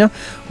californiens,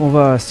 on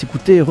va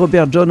s'écouter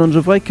Robert John and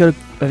the Break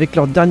avec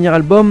leur dernier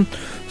album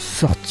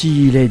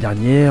sorti l'année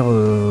dernière,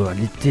 à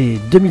l'été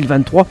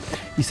 2023.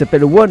 Il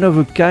s'appelle One of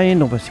a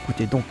Kind. On va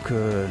s'écouter donc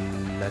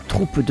la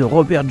troupe de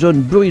Robert John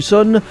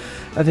Burrison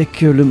avec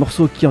le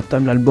morceau qui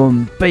entame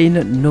l'album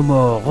Pain No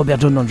More.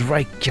 Robert John and the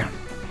Break.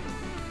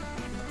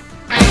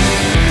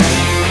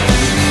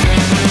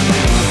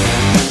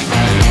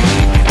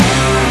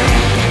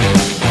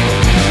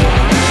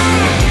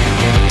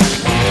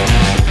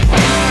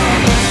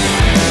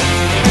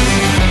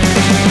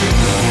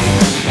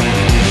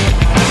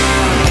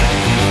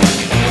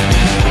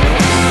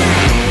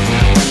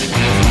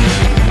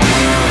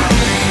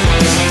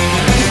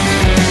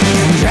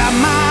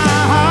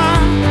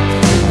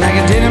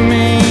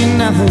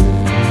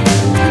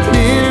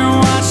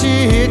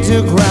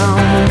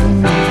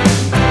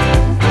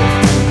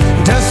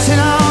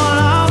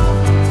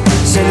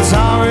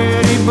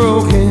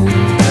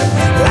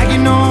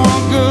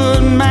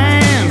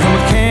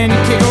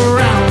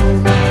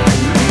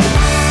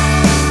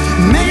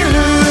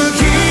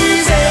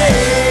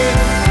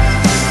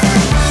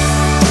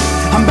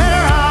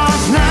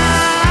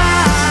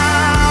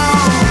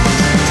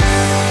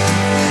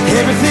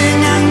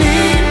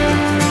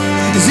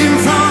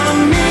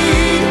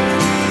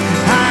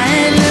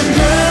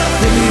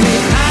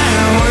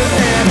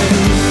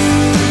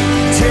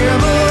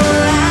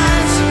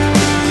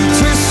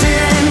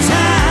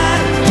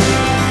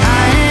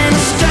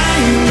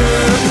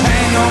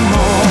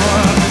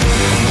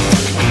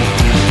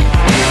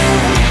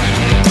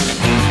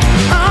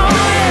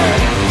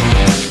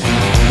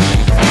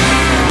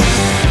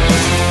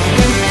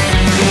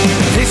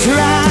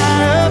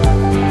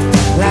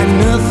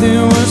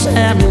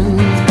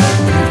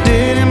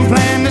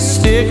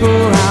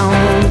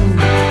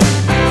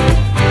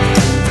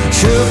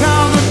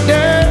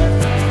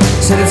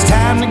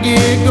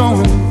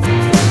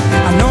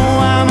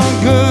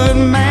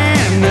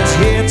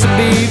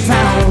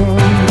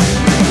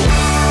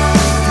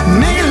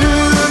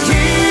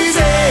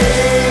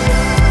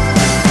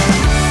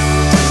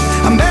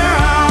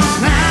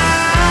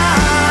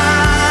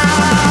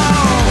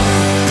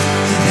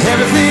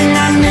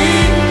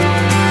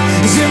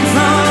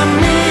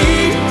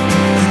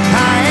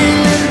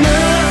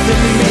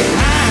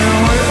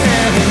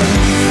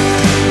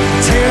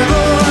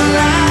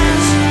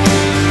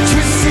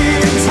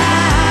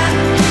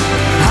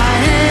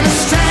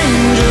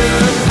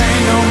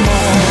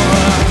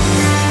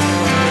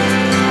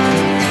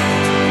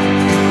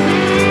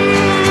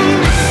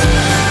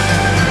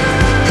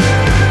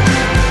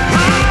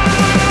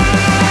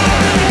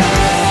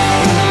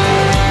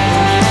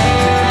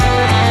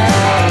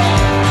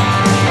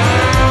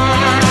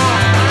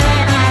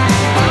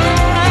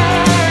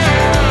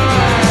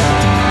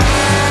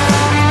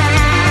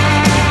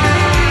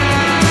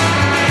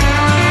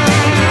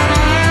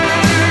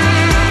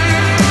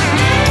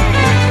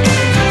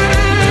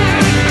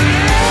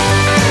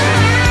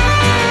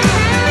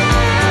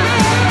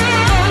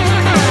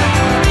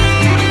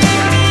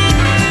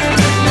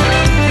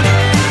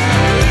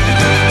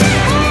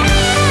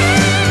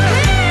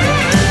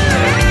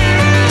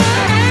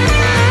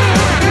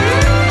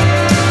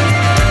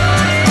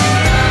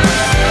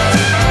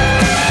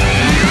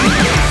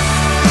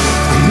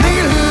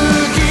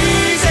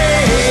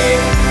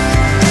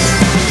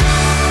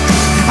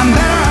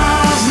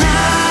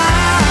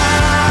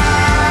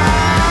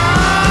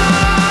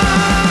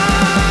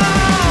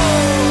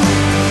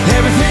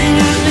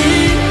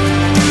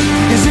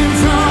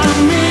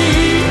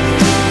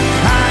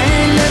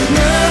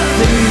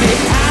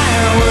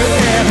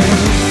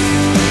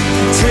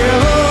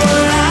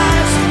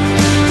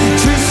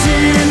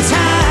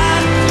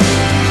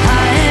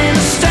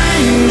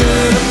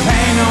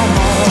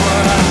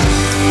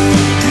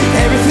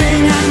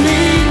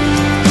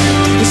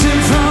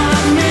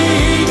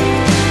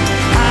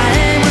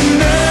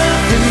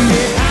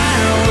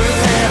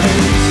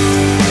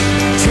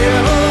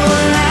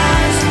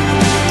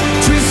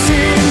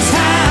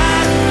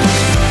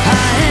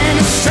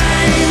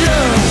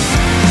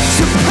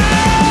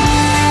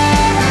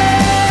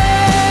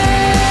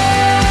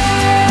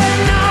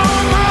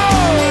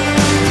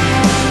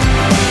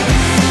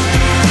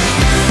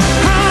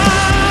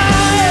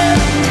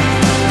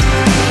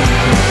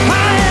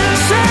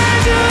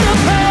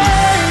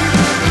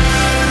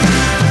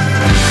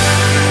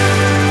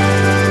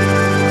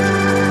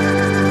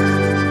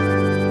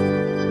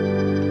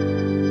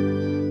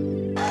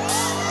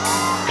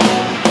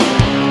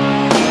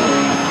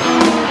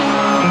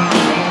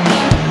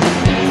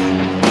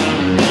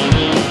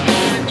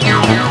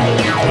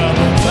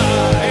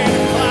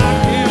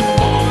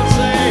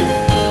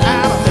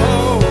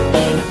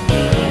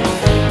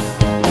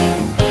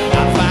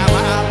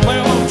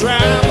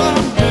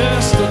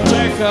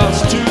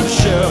 girls to the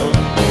show.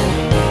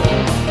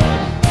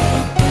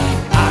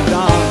 I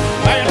done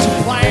made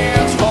some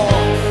plans for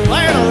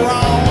later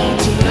on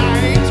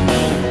tonight.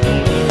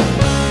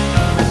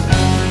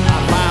 I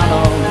found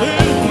a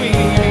little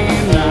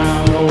queen, I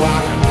know I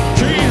can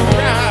treat her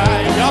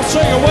right. Y'all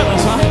sing it with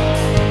us, huh?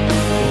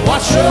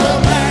 What's your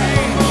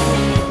name,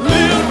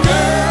 little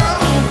girl?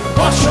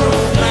 What's your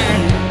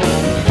name?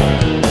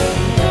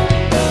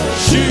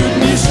 Shoot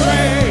me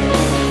straight,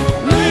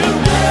 little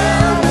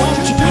girl,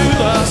 won't you do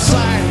the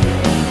same?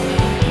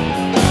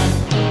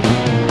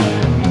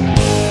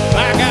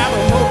 Back at the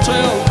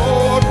hotel,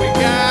 Lord, we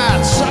got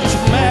such a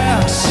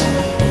mess.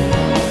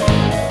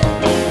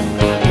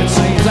 It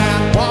seems that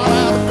one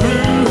of the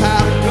crew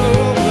had to go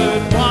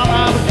with one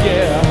of the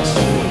guests.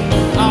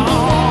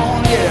 Oh,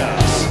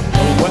 yes.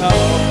 Well, the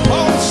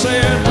poet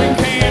said we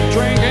can't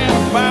drink in a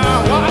bar.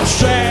 What a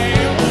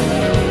shame.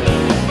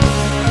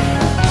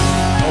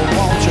 Oh,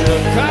 won't you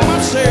come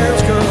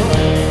upstairs, girl,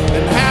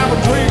 and have a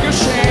drink of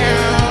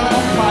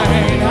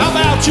champagne? How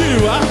about you,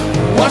 huh?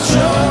 What's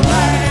your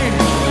name,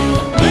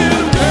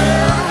 little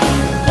girl?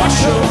 What's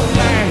your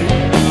name?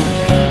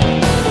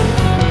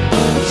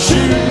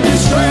 Shoot me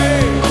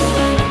straight,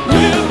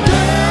 little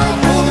girl,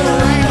 for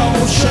there ain't no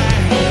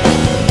shame.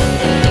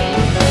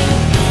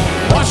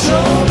 What's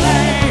your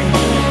name,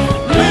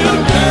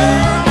 little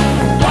girl?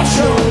 What's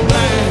your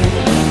name?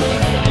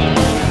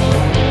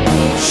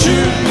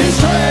 Shoot me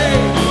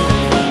straight,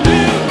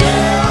 little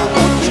girl,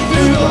 won't you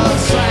do the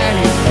same?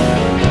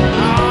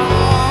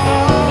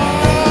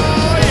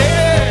 Oh,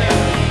 yeah.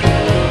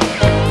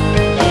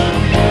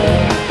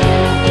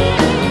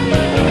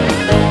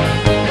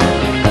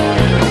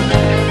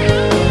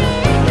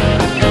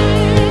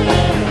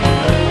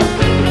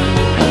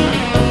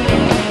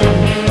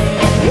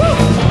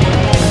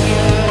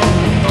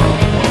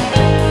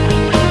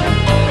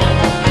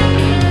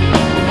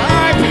 All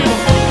right,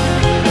 people.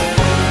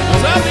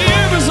 Is that the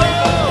end result?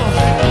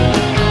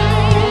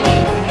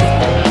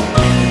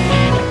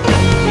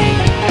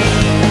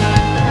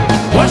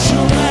 What's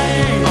your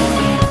name,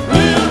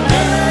 little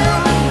girl?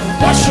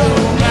 What's your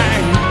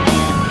name?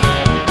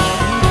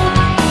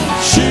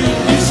 Shoot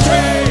me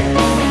straight,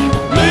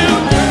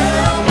 little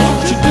girl,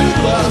 won't you do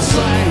the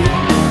same?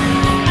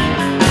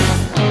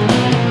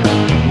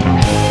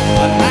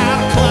 At 9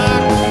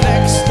 o'clock the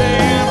next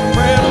day, I'm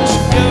ready to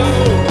go.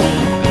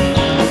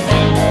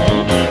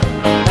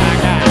 I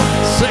got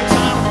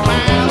 600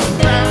 miles to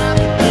drive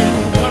to do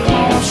one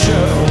more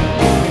show.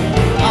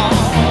 Oh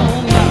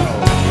no,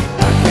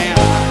 I can't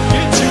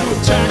get you a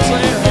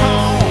taxi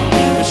home.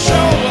 The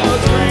show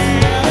was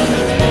grand.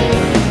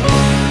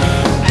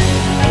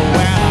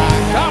 When I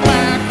come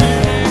back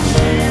here next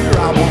year,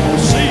 I won't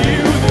see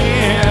you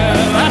again.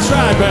 That's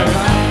right, baby.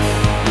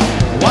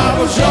 What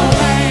was your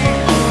name,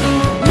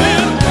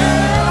 little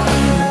girl?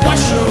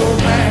 What's your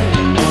name?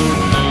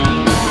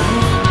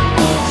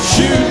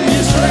 Shoot me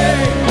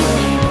straight,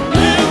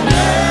 little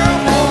girl,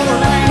 for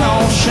there ain't no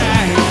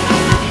shame.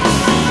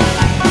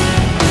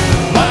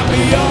 What be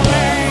your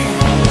name,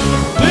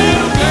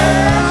 little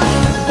girl?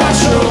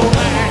 What's your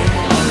name?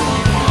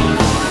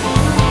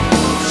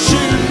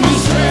 Shoot me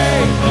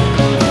straight,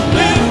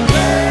 little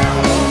girl,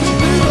 won't you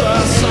do the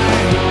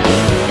same?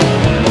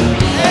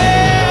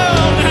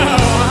 Hell no,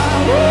 I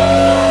won't.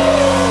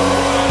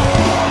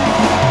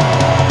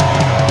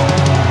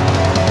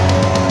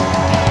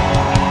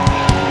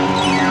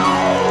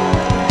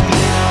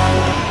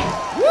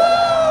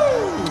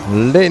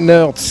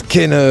 Leonard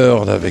Skinner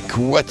avec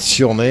What's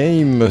Your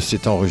Name,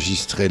 c'est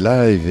enregistré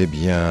live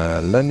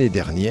l'année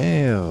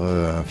dernière,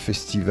 un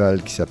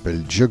festival qui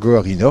s'appelle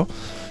Jaguarina.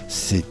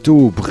 C'est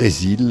au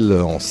Brésil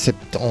en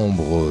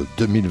septembre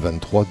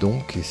 2023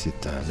 donc, et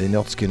c'est un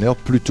Leonard Skinner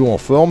plutôt en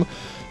forme,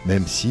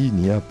 même s'il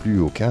n'y a plus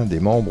aucun des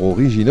membres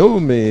originaux,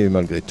 mais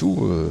malgré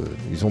tout,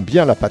 ils ont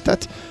bien la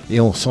patate,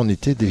 et on s'en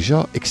était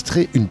déjà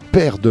extrait une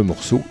paire de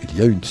morceaux il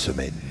y a une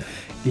semaine.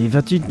 Et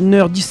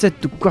 21h17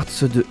 au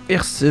Quartz de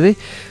RCV,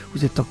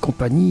 vous êtes en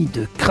compagnie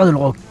de Cradle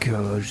Rock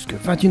jusqu'à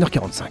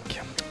 21h45.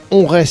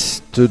 On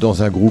reste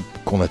dans un groupe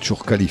qu'on a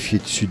toujours qualifié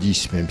de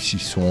sudiste, même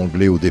s'ils sont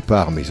anglais au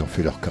départ, mais ils ont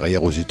fait leur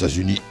carrière aux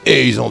États-Unis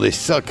et ils ont des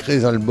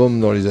sacrés albums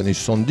dans les années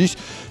 70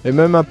 et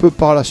même un peu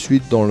par la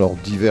suite dans leurs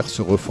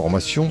diverses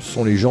reformations. Ce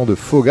sont les gens de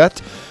Fogat.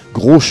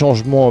 Gros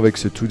changement avec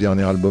ce tout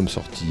dernier album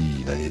sorti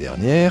l'année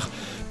dernière,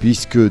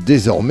 puisque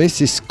désormais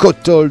c'est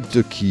Scott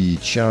Holt qui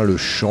tient le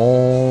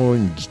chant,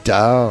 une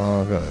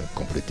guitare,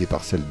 complétée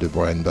par celle de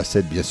Brian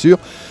Bassett bien sûr,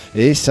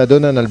 et ça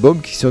donne un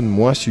album qui sonne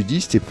moins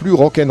sudiste et plus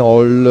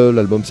rock'n'roll.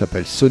 L'album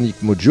s'appelle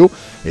Sonic Mojo,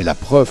 et la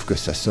preuve que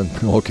ça sonne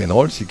plus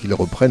rock'n'roll, c'est qu'ils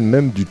reprennent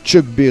même du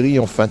Chuck Berry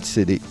en fin de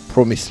CD,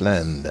 Promised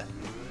Land.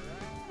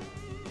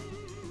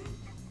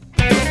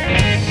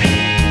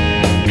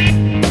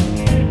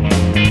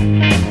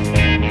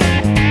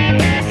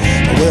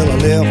 Well, I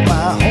left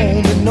my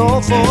home in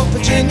Norfolk,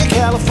 Virginia,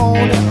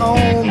 California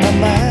on my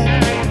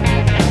mind.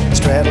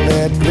 Straddled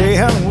that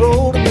Greyhound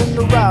Road, I've been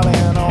to Raleigh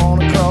and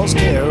on across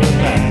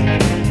Carolina.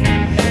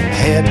 I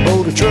had a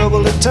boat of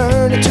trouble that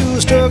turned into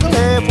a struggle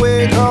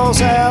halfway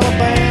across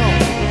Alabama.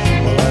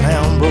 Well, that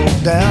hound broke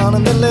broke down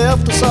and they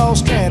left us all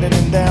stranded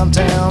in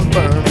downtown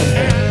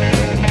Birmingham.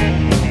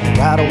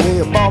 Right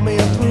away, I bought me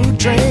a through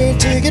train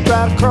ticket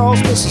right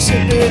across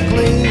Mississippi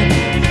clean.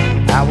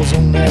 I was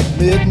on that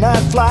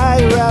midnight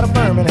flyer out of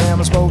Birmingham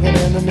and smoking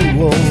into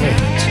New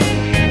Orleans.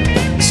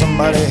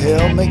 Somebody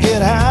help me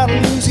get out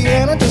of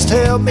Louisiana, just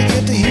help me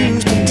get to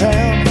Houston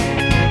town.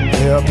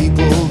 There are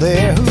people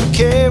there who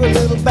care a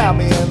little about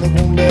me and they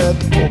won't let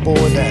the poor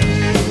boy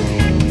down.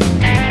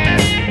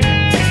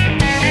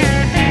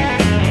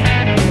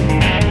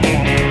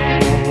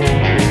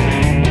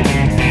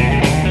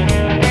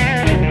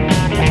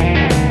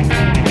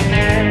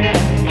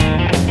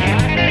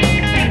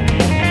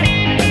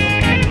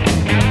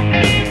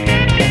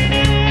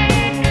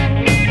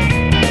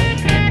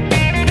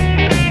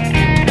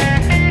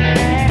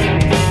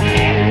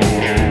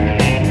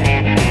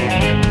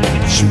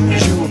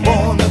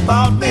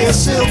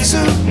 Silk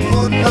suit and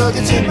put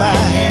nuggets in my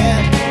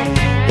hand.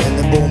 And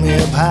they bore me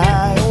up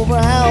high over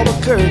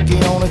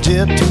Albuquerque on a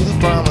jet to the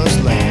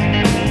promised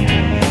land.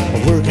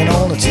 Working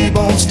on a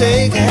T-bone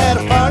steak, I had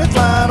a party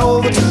flying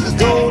over to the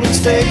Golden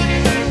State.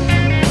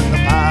 When the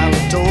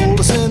pilot told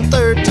us in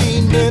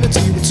 13 minutes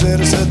he would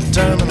set us at the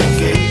terminal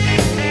gate.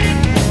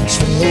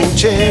 Swing low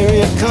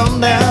chariot,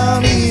 come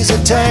down, easy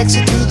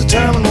taxi to the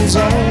terminal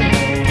zone.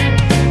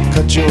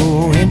 Cut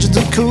your engines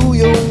and cool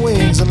your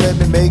wings and let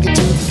me make it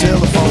to the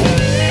telephone.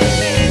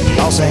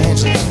 Los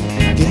Angeles,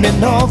 get me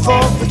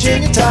Norfolk,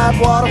 Virginia,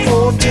 Tidewater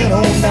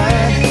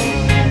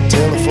 41009.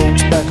 Tell the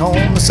folks back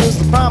home this is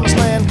the promised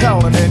land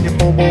calling and your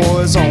poor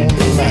boy's on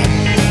the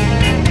line.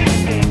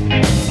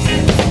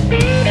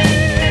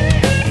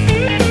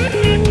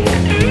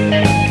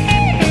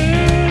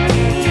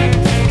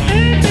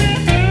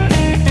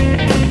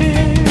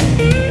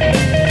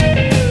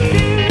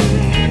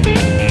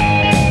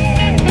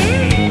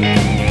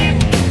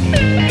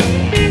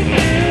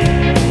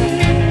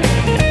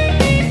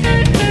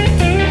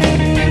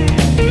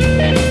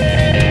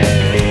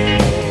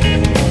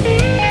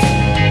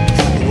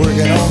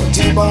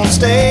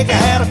 Steak. I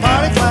had a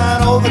party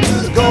flying over to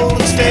the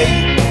Golden State.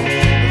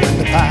 When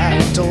the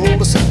pilot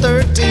told us in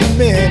 13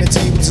 minutes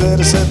he would set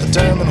us at the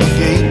terminal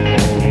gate.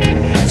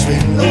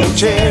 Sweet low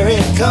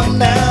chariot, come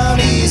down,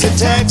 easy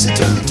taxi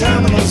to the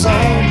terminal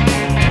zone.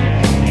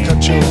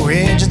 Cut your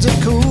engines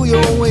and cool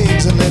your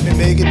wings and let me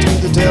make it to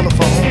the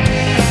telephone.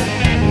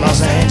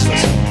 Los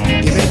Angeles,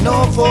 give me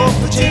Norfolk,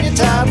 Virginia,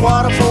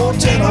 Tidewater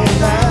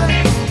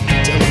 41009.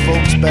 Tell the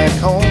folks back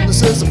home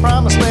this is the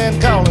promised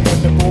land calling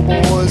and the poor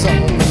boys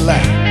on the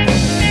line.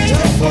 Tell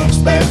the folks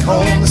back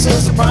home this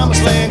is the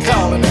promised land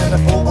calling and the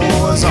poor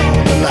boys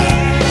on the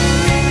line.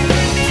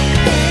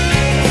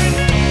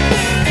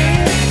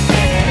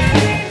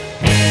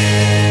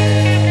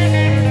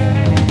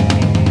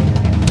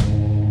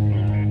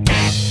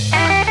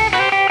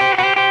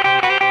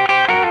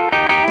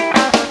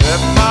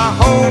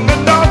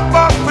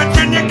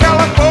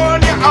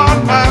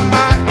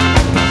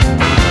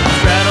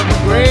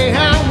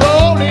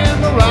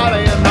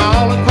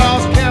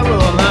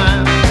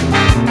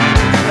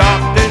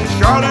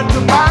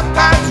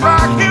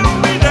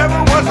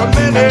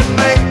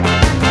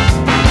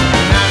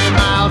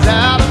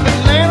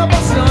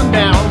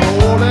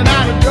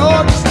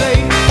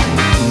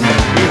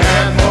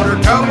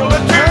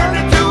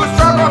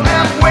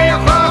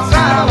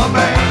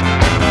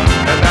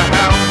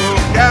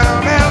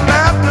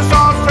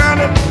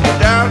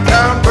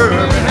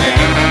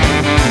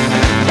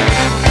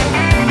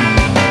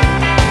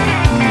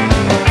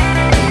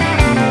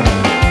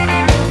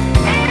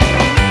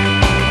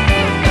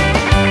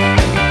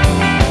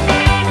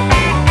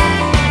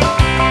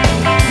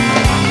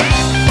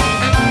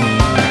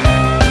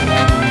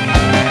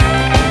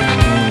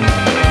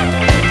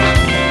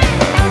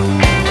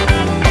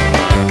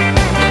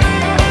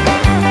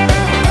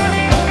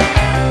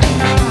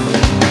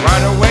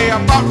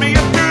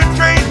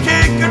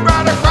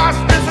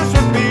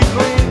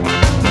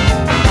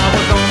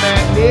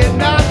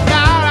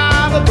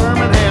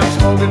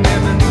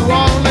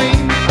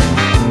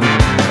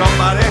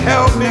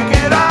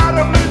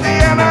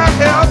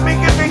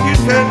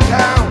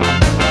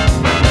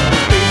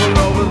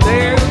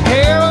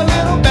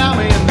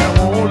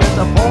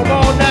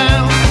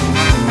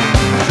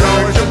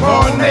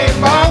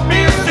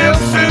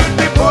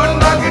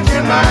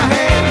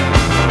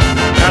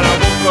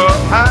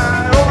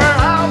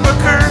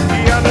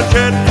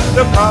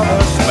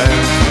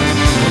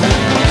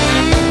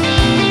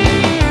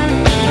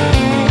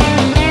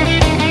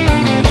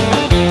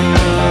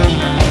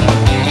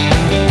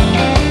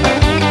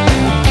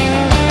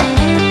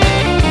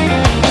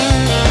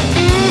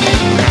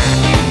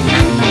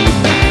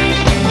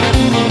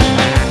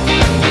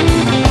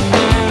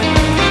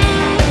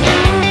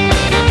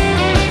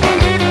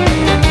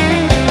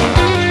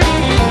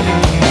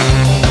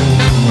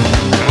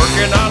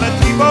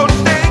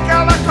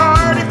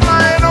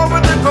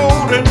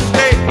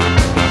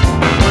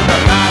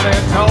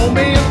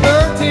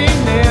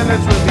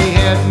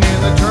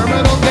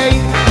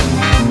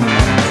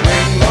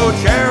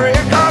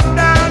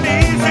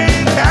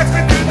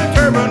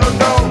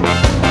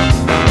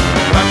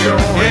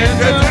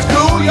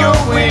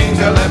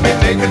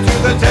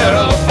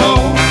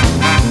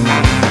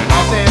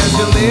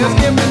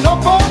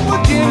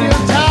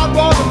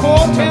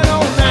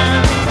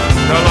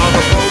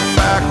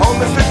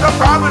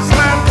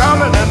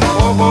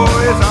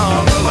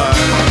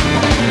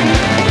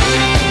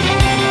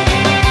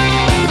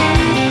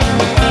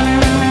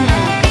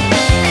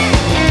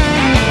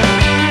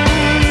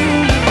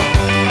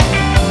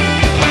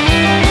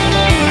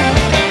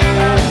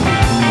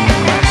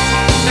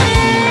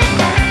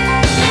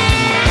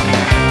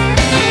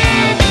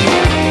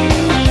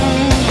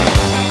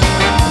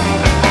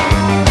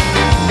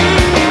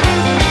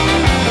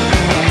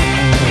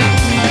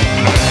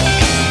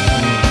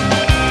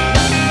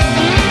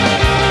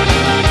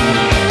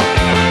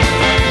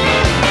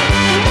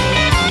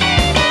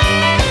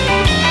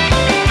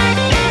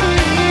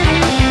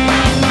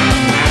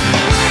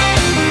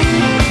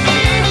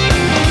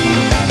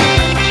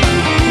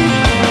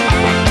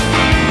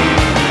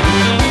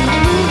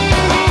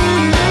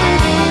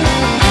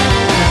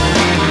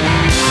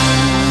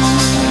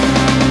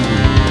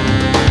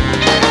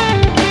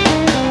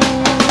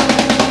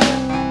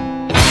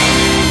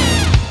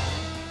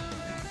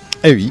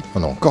 Eh oui,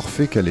 on a encore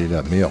fait quelle est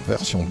la meilleure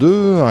version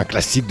 2, un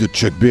classique de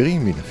Chuck Berry,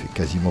 mais il a fait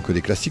quasiment que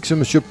des classiques, ce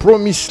monsieur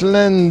Promised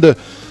Land.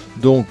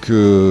 Donc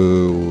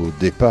au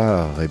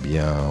départ, eh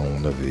bien,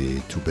 on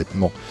avait tout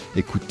bêtement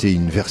écouté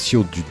une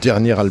version du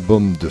dernier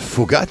album de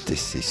Fogat, et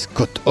c'est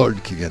Scott Hall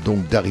qui vient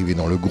donc d'arriver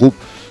dans le groupe,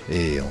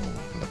 et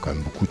on a quand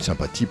même beaucoup de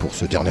sympathie pour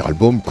ce dernier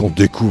album qu'on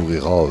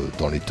découvrira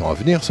dans les temps à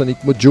venir, Sonic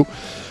Mojo.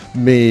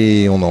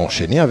 Mais on a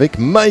enchaîné avec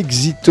Mike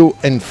Zito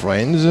and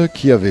Friends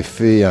qui avait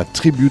fait un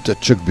tribute à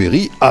Chuck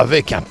Berry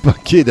avec un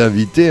paquet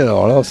d'invités.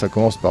 Alors là, ça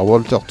commence par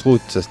Walter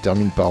Trout, ça se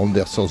termine par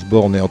Anders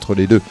Osborne, et entre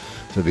les deux,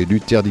 vous avez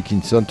Luther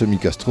Dickinson, Tommy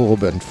Castro,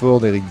 Robin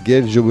Ford, Eric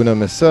Gale, Joe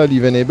Bonamassa, Lee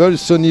Venable,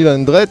 Sonny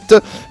Landreth,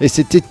 et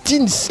c'était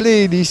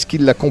Tinsley Ellis qui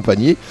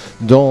l'accompagnait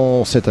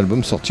dans cet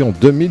album sorti en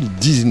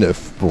 2019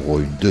 pour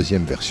une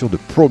deuxième version de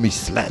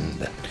Promised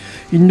Land.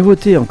 Une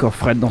nouveauté encore,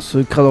 Fred, dans ce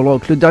Cradle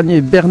Rock. Le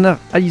dernier, Bernard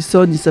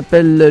Allison, il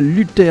s'appelle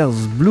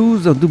Luther's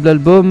Blues, un double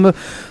album,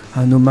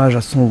 un hommage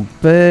à son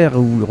père,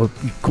 où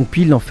il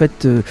compile en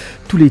fait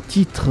tous les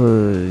titres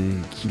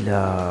qu'il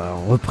a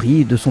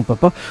repris de son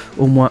papa,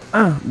 au moins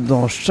un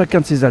dans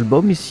chacun de ses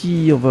albums.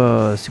 Ici, on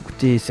va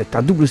s'écouter, c'est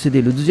un double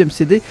CD, le deuxième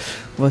CD,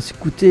 on va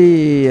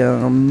s'écouter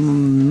un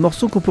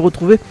morceau qu'on peut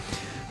retrouver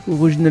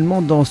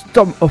originellement dans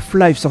Storm of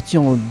Life, sorti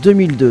en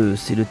 2002.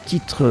 C'est le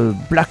titre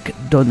Black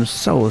Down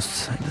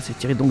South. C'est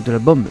tiré donc de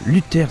l'album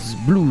Luther's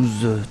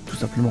Blues, tout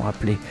simplement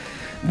appelé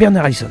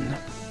Bernard Allison.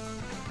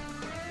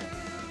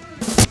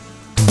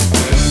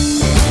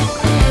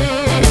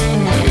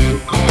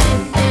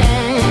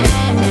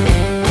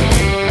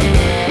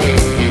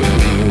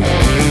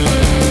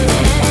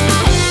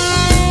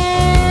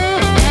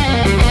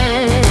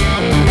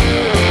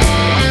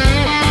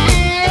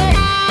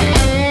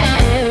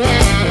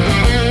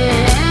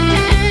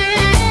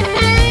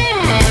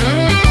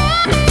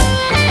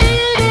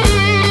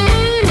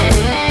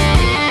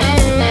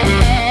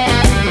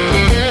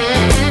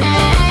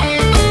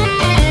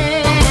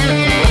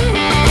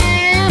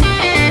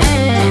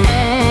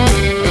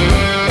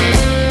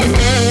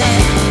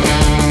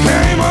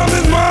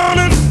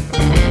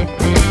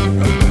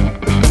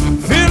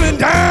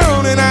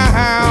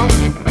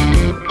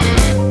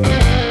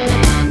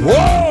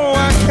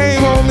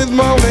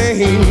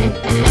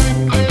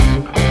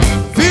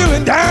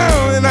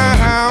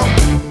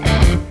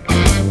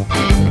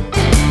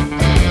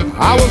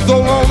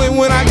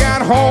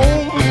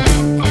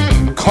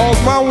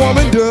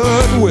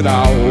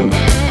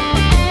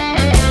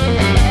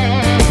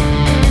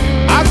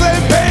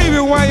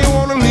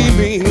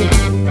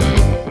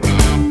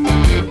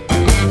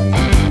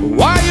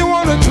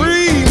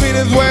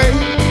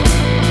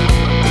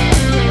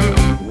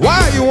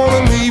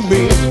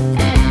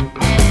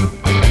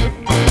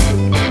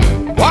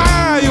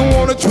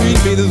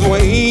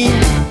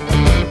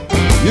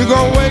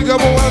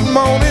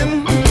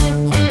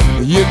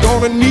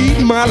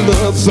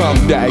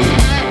 Someday.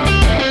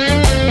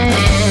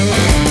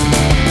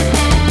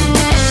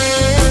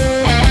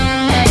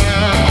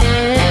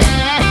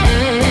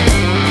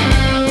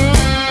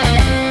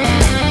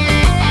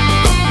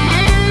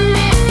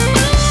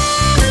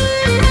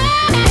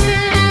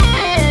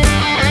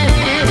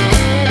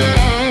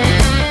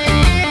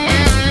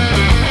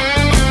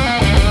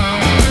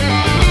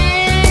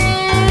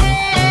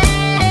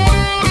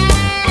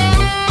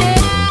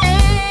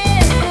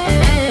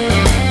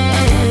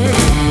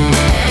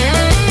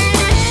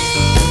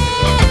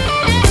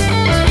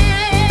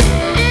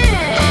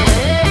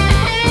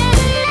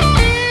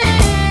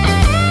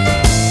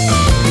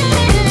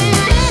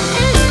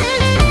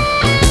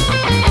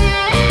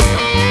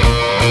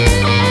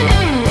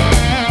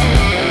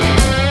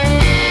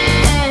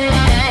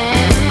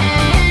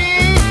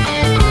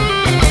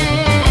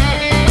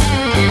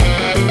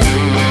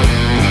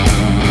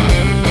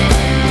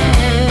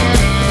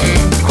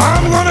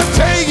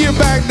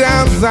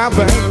 South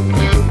Bank,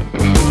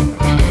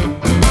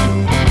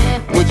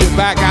 with you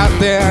back out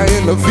there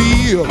in the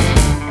field,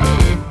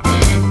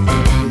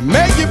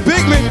 make you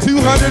pick me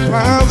 200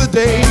 pounds a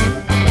day,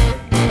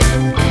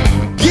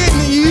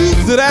 getting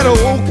used to that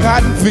old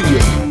cotton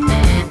field.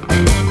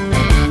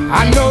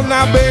 I know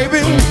now, baby,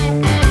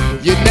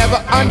 you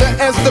never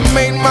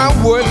underestimate my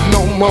worth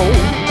no more.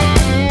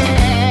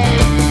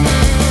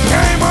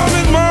 Came on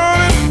this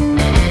morning,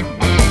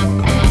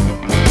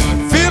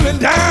 feeling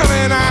down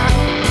and out.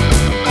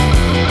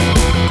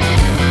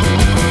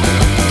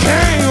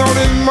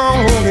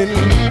 Morning,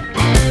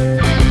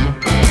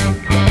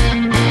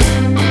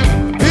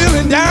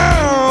 feeling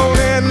down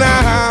and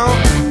out.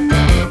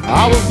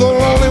 I was so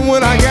lonely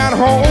when I got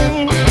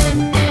home,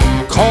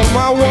 'cause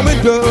my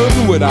woman does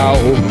without.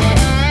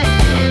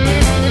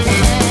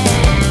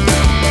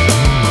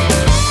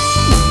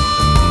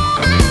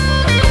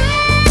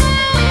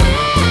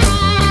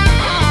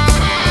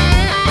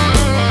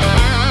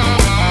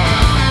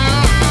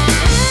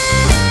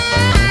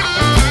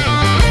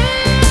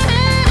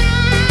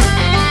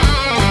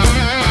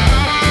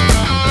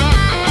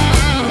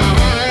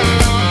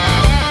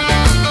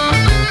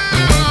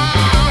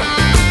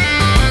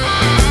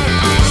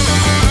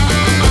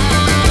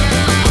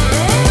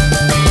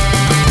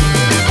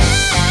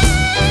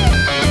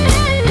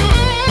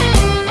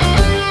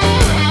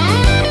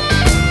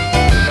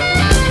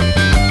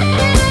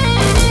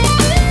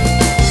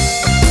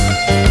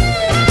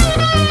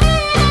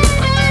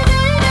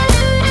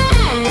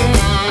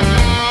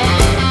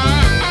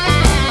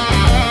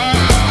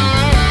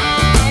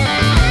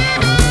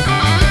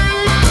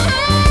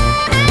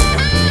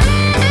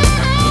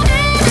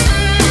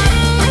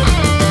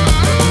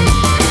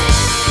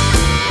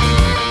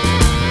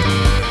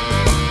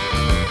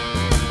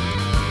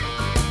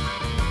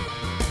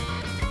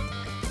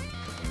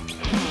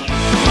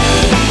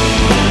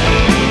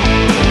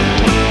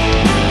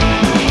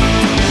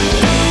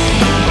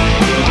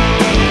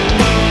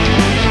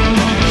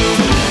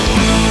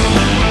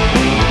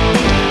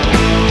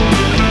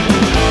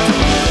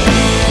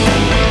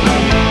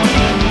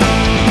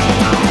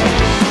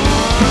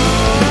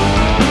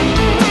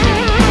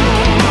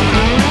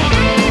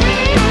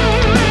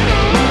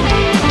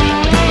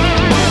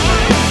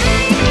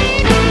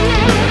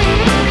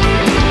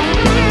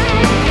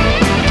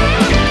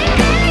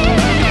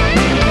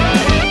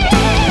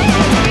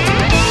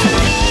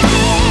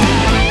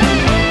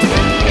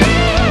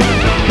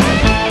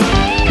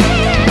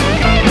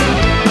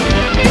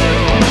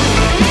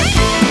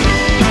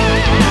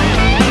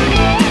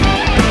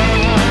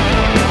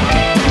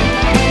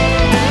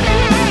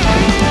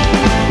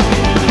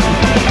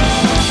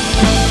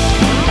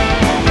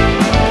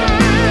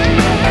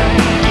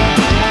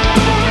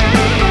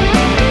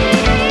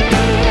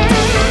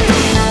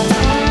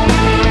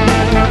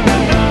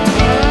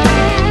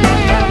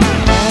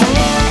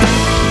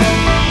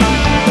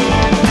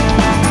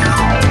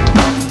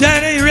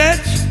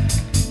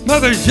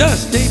 mother's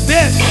just a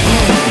bitch.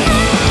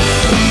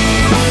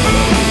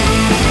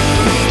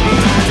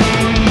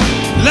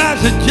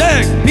 Life's a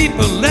jerk,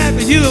 people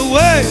laughing you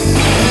away.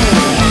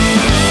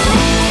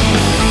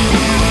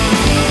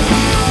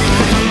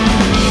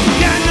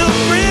 Got no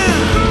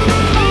friends,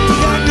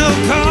 got no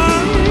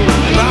car,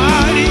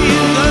 body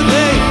is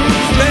ugly,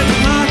 stretch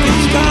mark and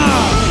scar.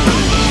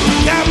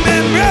 Got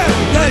bad breath,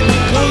 got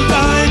your clothes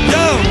on and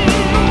dough.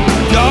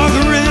 Dog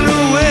ran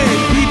away,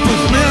 people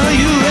smell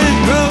you and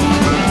grow.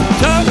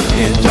 Tough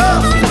kid,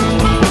 tough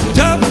kid,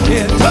 tough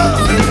kid,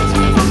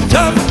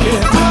 tough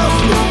kid,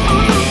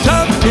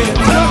 tough kid,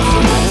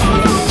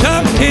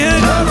 tough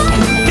kid,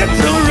 get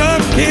so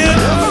rough kid,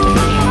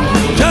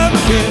 tough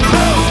kid.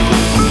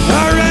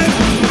 All right,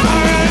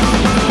 all right.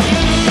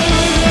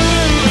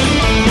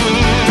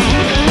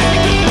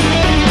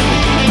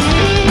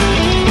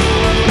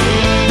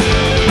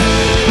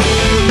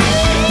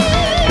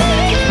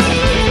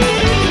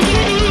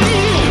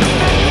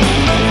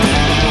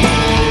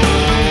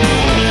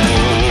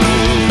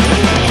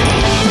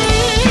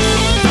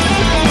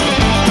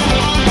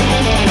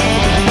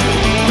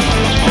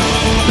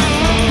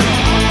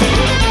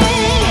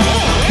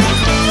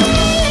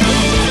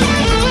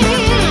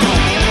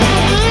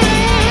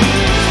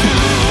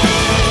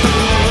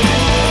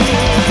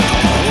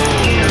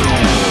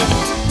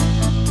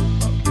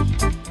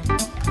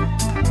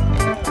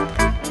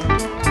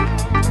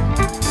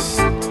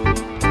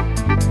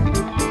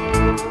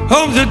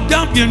 Homes that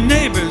dump your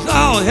neighbors,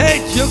 all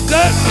hate your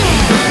guts.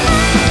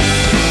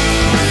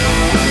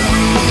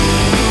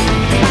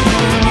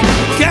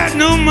 Got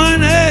no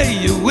money,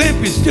 you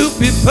wimpy,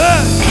 stupid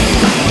puss.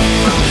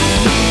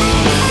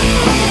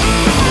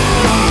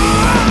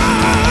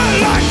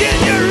 Locked in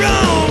your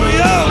room,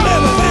 you'll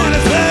never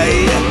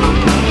fantasy.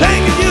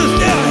 Thinking you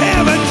still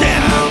have a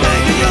chance,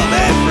 thinking you'll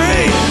be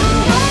free.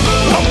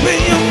 Open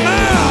your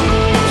mouth,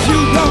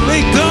 shoot don't be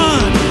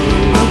gone.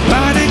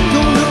 Nobody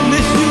gonna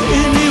miss you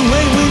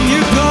anyway when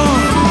you're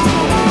gone.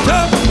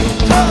 Tough kid,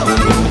 tough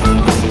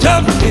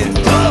kid,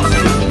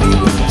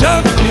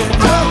 tough kid,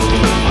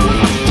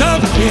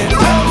 tough kid,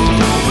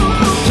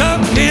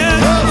 tough kid,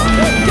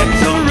 get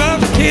so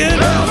rough kid,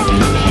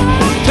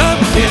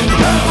 tough kid.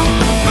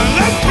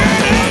 Let's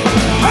get it.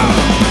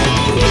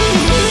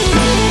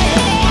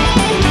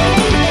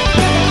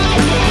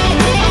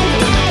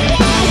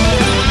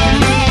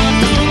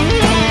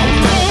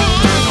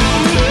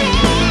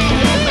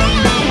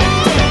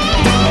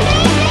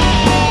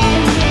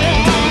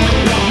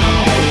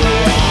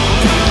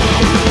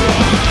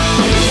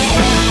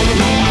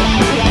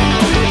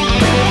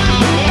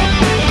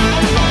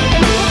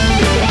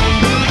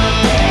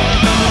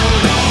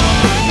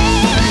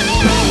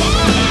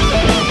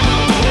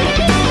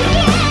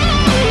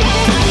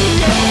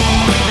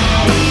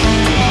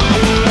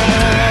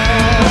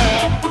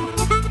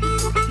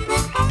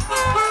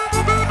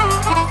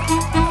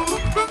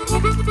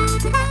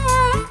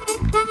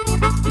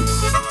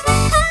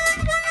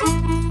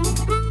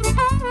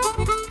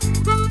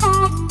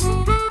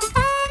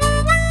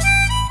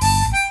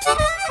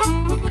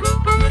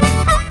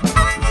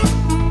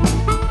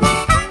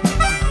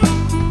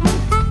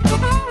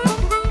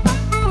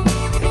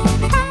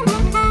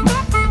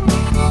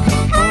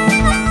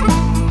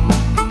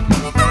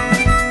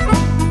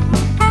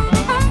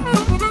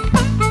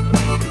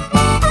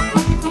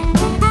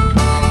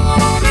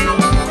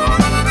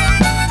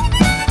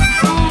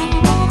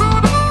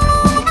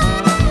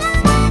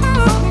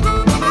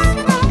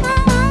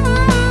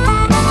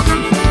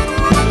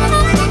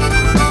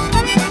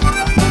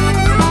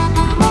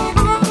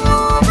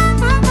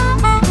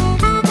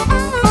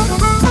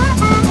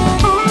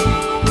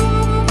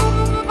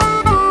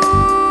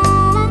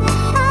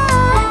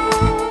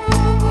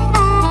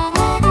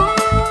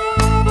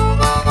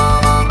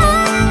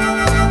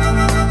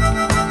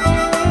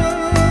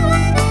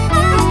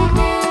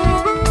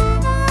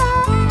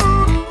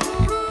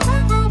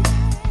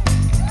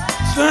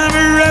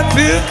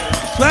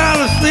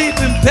 Swallow, sleep,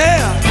 and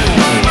pair.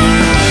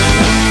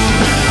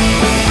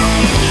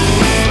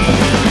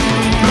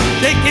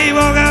 They can't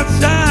walk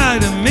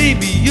outside and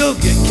maybe you'll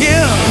get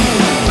killed.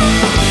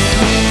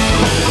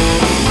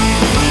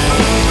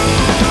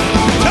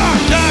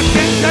 Talk,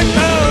 and check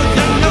those,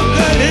 you're no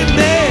good in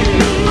bed.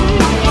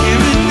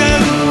 If it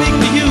doesn't speak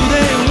to you,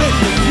 they wish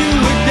that you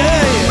were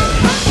dead.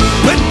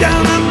 Put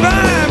down the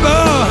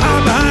Bible,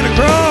 hide behind a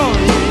cross.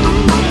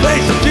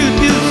 Face the truth,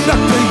 you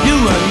sucker, you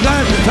a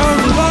life and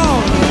total loss.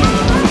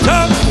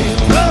 Tough kid,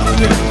 tough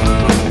kid,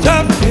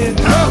 tough kid,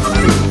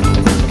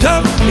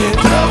 tough kid,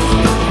 tough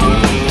kid,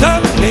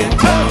 tough kid,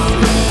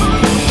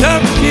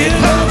 tough kid,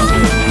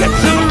 get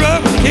so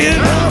rough, kid.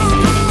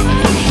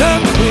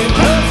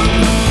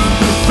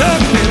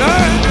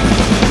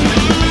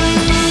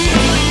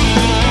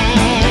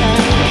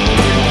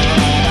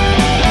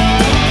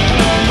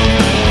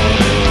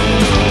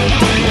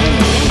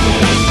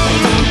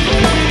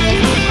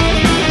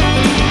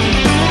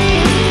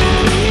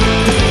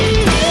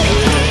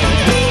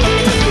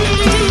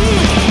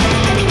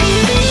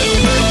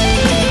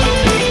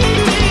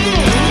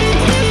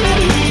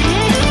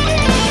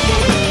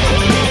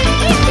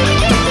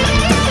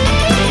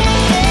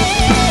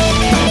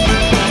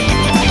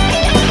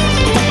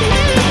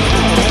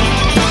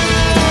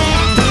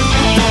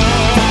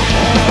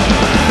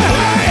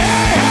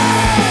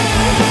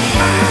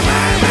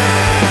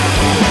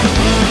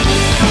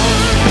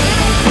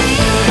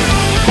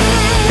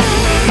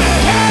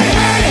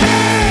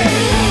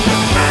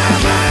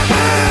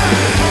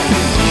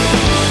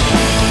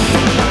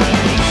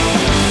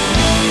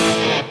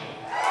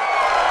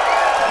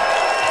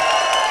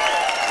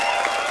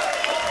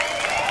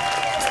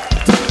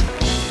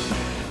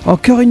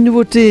 Encore une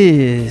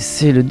nouveauté,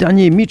 c'est le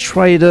dernier Mitch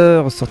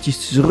Ryder, sorti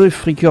sur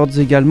Rough Records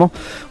également.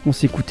 On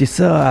s'est écouté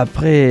ça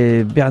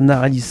après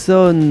Bernard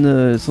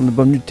Allison, son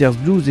album Luther's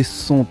Blues et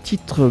son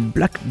titre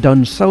Black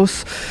Down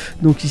South.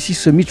 Donc ici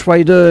ce Mitch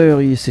Ryder,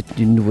 c'est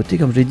une nouveauté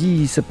comme je l'ai dit,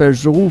 il s'appelle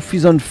The Roof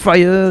is on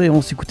Fire et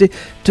on s'est écouté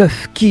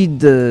Tough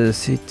Kid.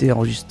 C'était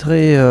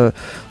enregistré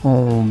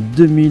en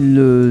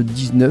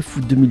 2019 ou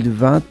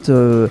 2020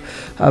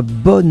 à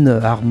Bonn,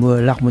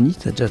 l'Harmonie.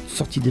 Ça a déjà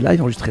sorti des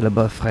lives enregistrés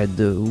là-bas,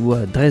 Fred, ou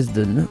à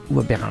Dresden ou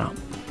à Berlin.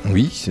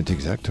 Oui, c'est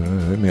exact.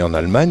 Mais en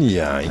Allemagne, il y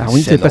a une scène rock. Ah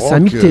oui, c'est passé à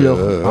Mick Taylor.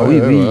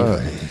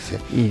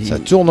 Ça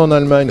tourne en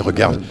Allemagne.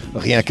 Regarde,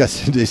 rien qu'à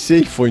CDC,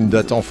 ils font une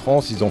date en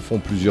France, ils en font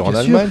plusieurs en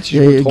Allemagne. Si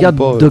je me trompe regarde,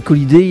 pas. Doc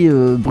Holliday,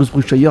 Bruce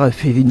Bruchshire a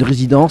fait une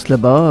résidence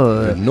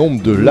là-bas. Le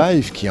nombre de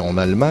lives qu'il y a en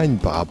Allemagne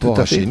par rapport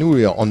à chez nous,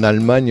 et en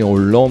Allemagne, en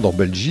Hollande, en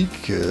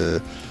Belgique,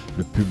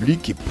 le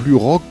public est plus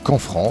rock qu'en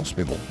France.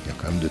 Mais bon, il y a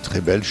quand même de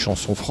très belles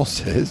chansons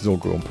françaises,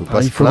 donc on peut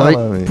pas se plaindre. Il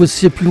faudrait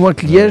pousser plus loin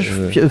que Liège,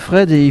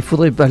 Fred, et il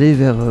faudrait aller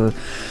vers...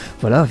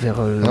 on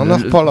en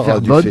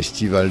reparlera du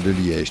festival de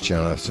Liège,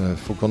 tiens, il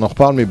faut qu'on en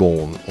reparle, mais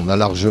bon, on a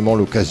largement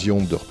l'occasion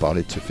de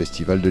reparler de ce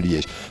festival de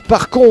Liège.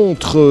 Par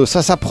contre,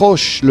 ça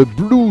s'approche, le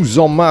Blues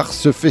en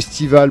mars,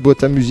 festival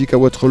boîte à musique à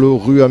Waterloo,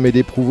 rue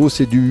Amédée Prouveau,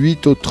 c'est du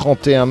 8 au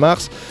 31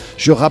 mars.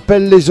 Je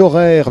rappelle les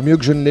horaires, mieux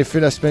que je ne l'ai fait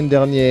la semaine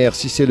dernière.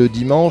 Si c'est le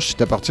dimanche,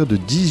 c'est à partir de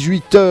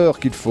 18h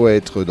qu'il faut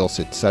être dans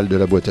cette salle de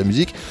la boîte à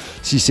musique.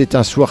 Si c'est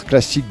un soir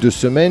classique de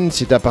semaine,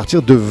 c'est à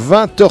partir de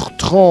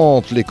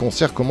 20h30. Les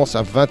concerts commencent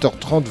à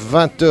 20h30,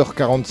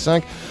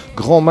 20h45,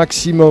 grand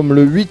maximum.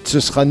 Le 8, ce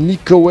sera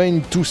Nico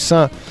Wayne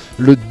Toussaint.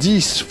 Le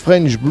 10,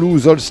 French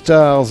Blues All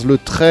Stars. Le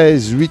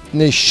 13,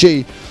 Whitney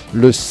Shea.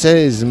 Le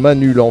 16,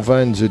 Manu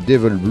Lanvin The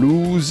Devil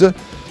Blues.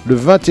 Le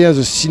 21,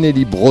 The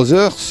Cinelli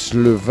Brothers.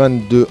 Le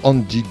 22,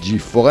 Andy G.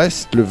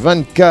 Forrest. Le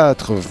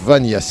 24,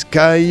 Vania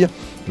Sky.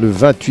 Le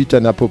 28,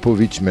 Anna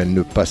Popovic, mais elle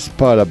ne passe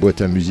pas à la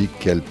boîte à musique,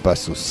 elle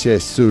passe au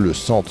CSE, le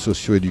centre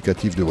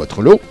socio-éducatif de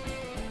Waterloo.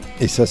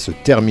 Et ça se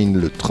termine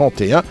le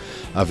 31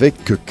 avec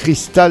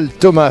Crystal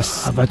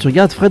Thomas. Ah bah tu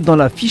regardes Fred, dans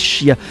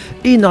l'affiche, il y a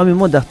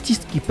énormément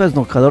d'artistes qui passent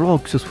dans Cradle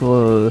Rock, que ce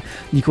soit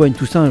Nico Wayne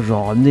Toussaint,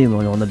 j'en ramenais,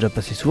 on a déjà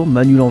passé souvent,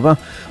 Manu Lanvin,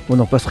 on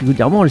en passe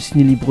régulièrement, les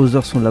Cinelli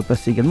Brothers on l'a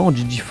passé également,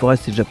 Gigi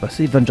Forrest est déjà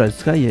passé, Vanja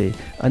Sky et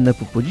Anna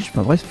Popovic,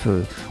 enfin bref,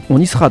 on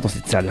y sera dans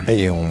cette salle.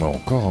 Et on va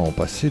encore en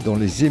passer dans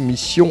les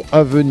émissions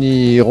à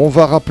venir. On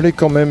va rappeler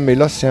quand même, mais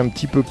là c'est un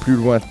petit peu plus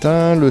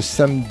lointain, le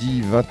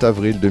samedi 20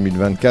 avril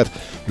 2024,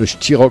 le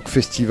Ch'ti Rock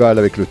Festival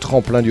avec le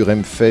tremplin du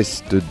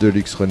Remfest,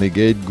 Deluxe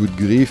Renegade, Good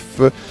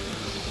Grief,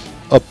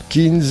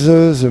 Hopkins,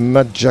 The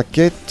Mad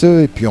Jacket,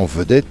 et puis en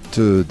vedette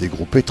des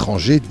groupes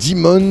étrangers,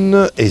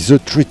 Demon et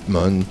The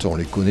Treatment. On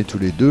les connaît tous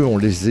les deux, on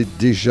les a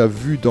déjà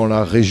vus dans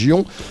la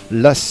région.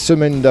 La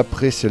semaine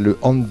d'après, c'est le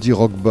Andy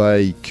Rock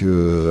Bike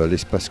à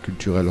l'espace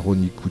culturel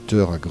Ronnie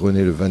Cooter à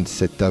Grenay le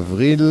 27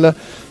 avril.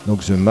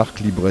 Donc The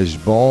Mark Librecht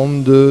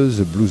Band,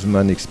 The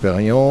Bluesman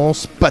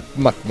Experience, Pat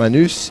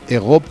McManus et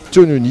Rob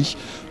Tononi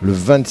le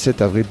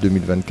 27 avril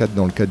 2024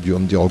 dans le cadre du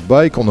Andy Rock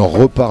Bike. On en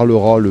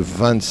reparlera le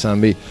 25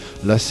 mai.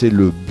 Là, c'est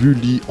le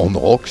Bully on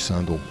Rocks,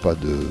 donc pas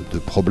de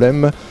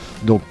problème.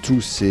 Donc tous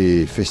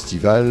ces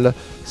festivals,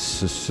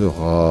 ce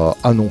sera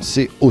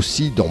annoncé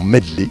aussi dans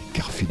Medley,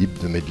 car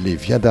Philippe de Medley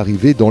vient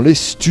d'arriver dans les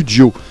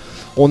studios.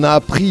 On a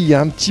appris il y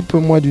a un petit peu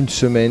moins d'une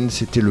semaine,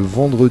 c'était le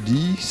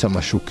vendredi, ça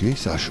m'a choqué,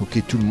 ça a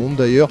choqué tout le monde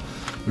d'ailleurs,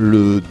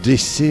 le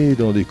décès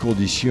dans des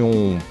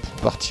conditions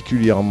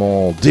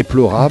particulièrement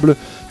déplorables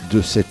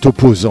de cet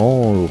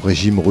opposant au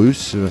régime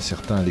russe, un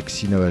certain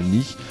Alexis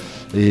Navalny.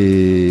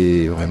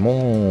 Et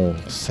vraiment,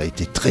 ça a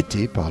été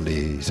traité par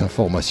les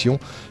informations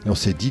et on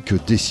s'est dit que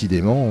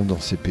décidément, dans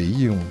ces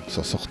pays, on ne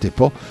s'en sortait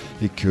pas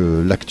et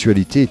que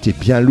l'actualité était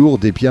bien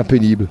lourde et bien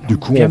pénible. Du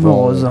coup,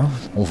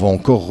 on va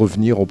encore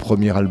revenir au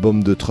premier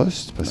album de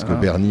Trust parce que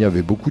Bernie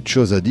avait beaucoup de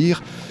choses à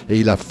dire et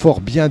il a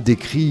fort bien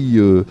décrit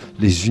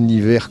les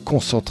univers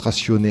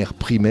concentrationnaires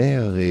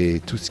primaires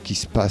et tout ce qui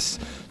se passe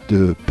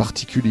de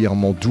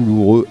particulièrement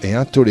douloureux et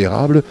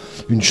intolérable.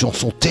 Une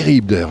chanson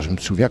terrible d'ailleurs, je me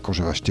souviens quand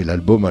j'avais acheté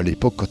l'album à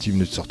l'époque, quand il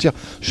venait de sortir,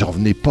 j'en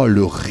revenais pas,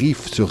 le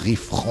riff, ce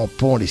riff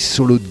rampant, les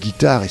solos de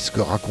guitare et ce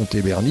que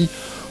racontait Bernie.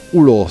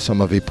 Oula, ça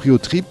m'avait pris au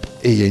trip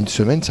et il y a une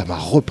semaine ça m'a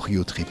repris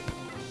au trip.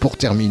 Pour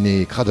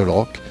terminer, Cradle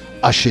Rock,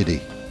 HD.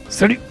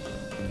 Salut.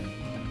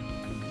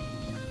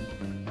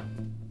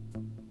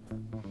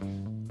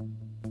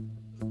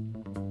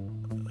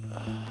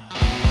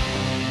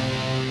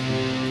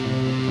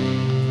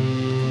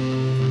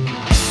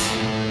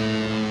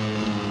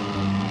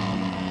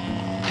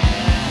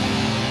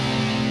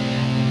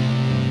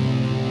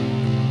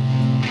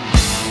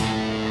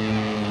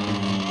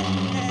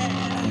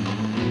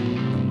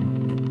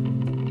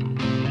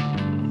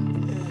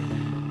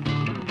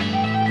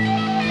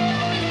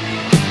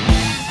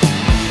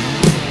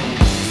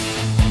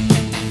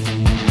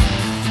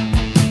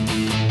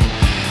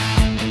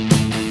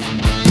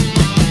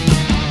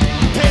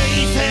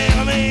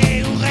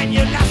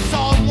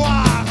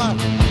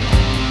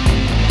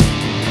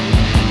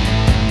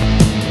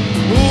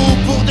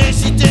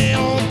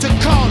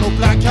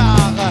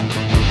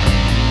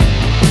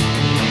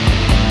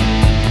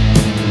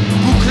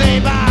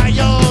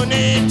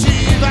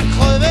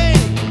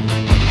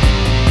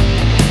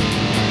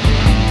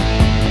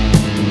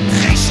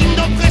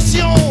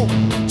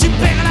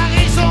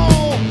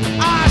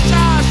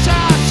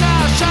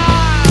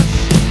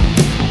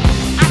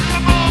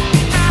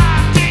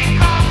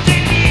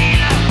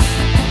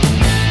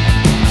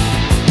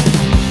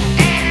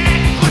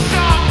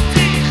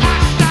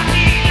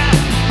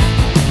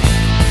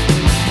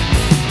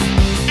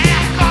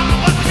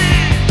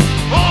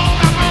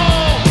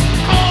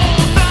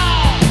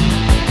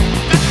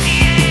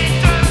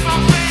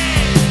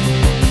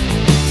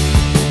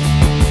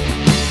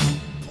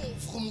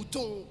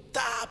 bouton,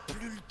 t'as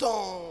plus le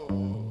temps.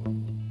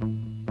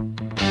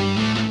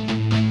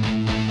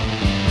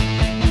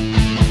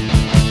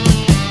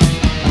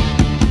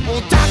 On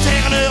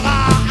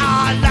t'internera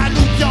à la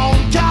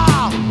Lubyanka.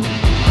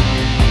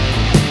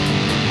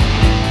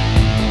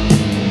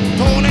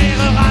 Ton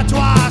erreur à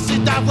toi,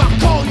 c'est d'avoir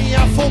commis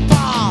un faux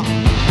pas.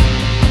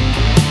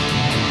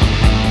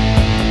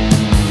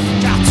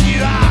 Car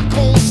tu as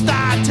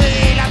constaté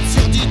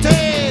l'absurdité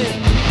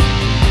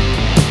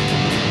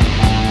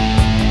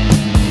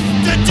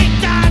de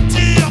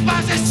dictature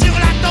basée sur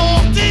la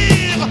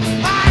torture.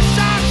 Ah,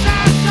 charge.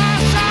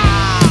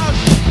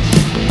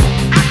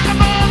 À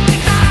comment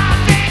putain,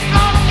 des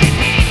morts, des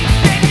mille.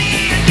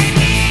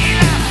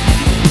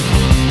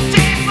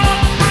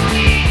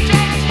 Démocratique,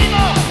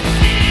 Esquimaux,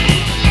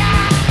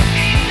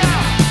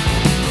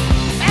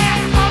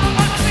 air comme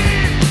reçu,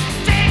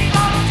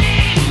 démenti,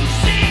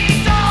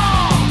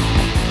 dissident,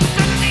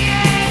 de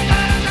crier,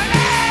 de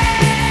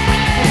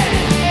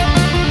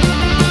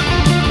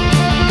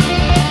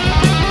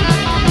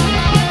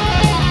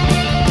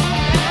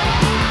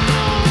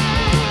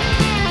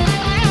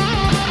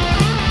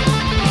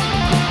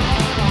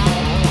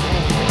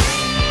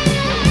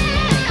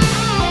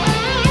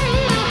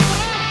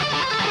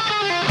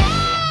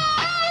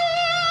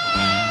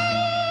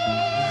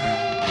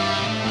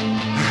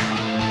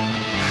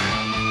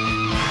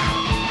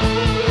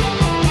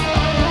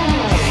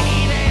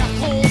univers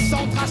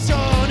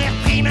concentrationnaire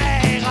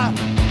primaire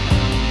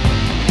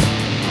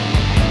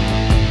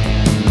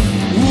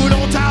où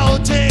l'on t'a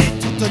ôté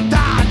toute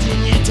ta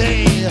dignité.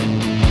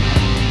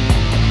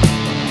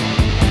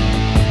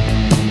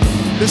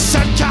 Le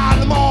seul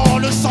calmant,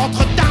 le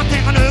centre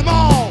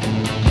d'internement,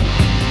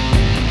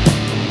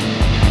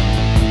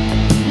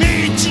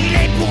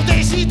 mutilé pour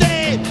des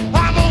idées,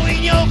 amour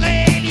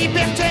ignoré,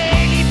 liberté.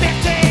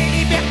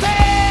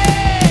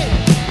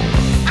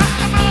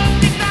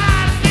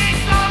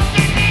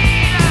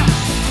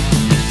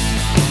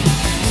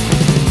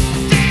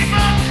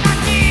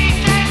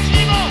 Démocratique,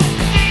 Esquimaux,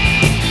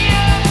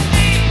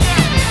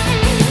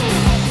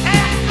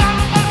 air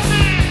comme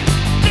reçu,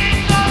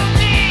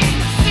 démenti,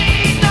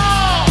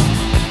 dissident,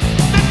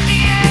 de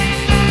crier,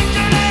 de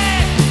gueuler,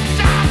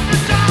 tape de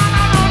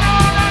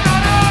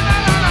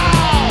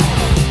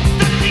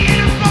de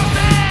crier, de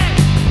penser,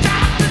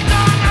 tape de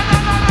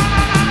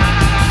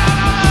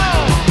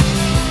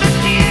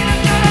crier,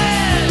 de gueuler.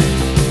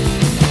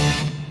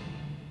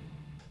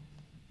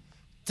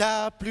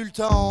 T'as plus le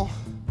temps.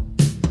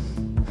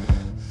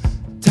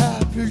 T'as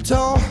plus le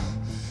temps.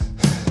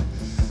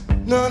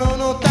 Non,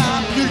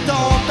 t'as plus le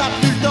temps, t'as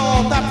plus le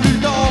temps, t'as plus le temps.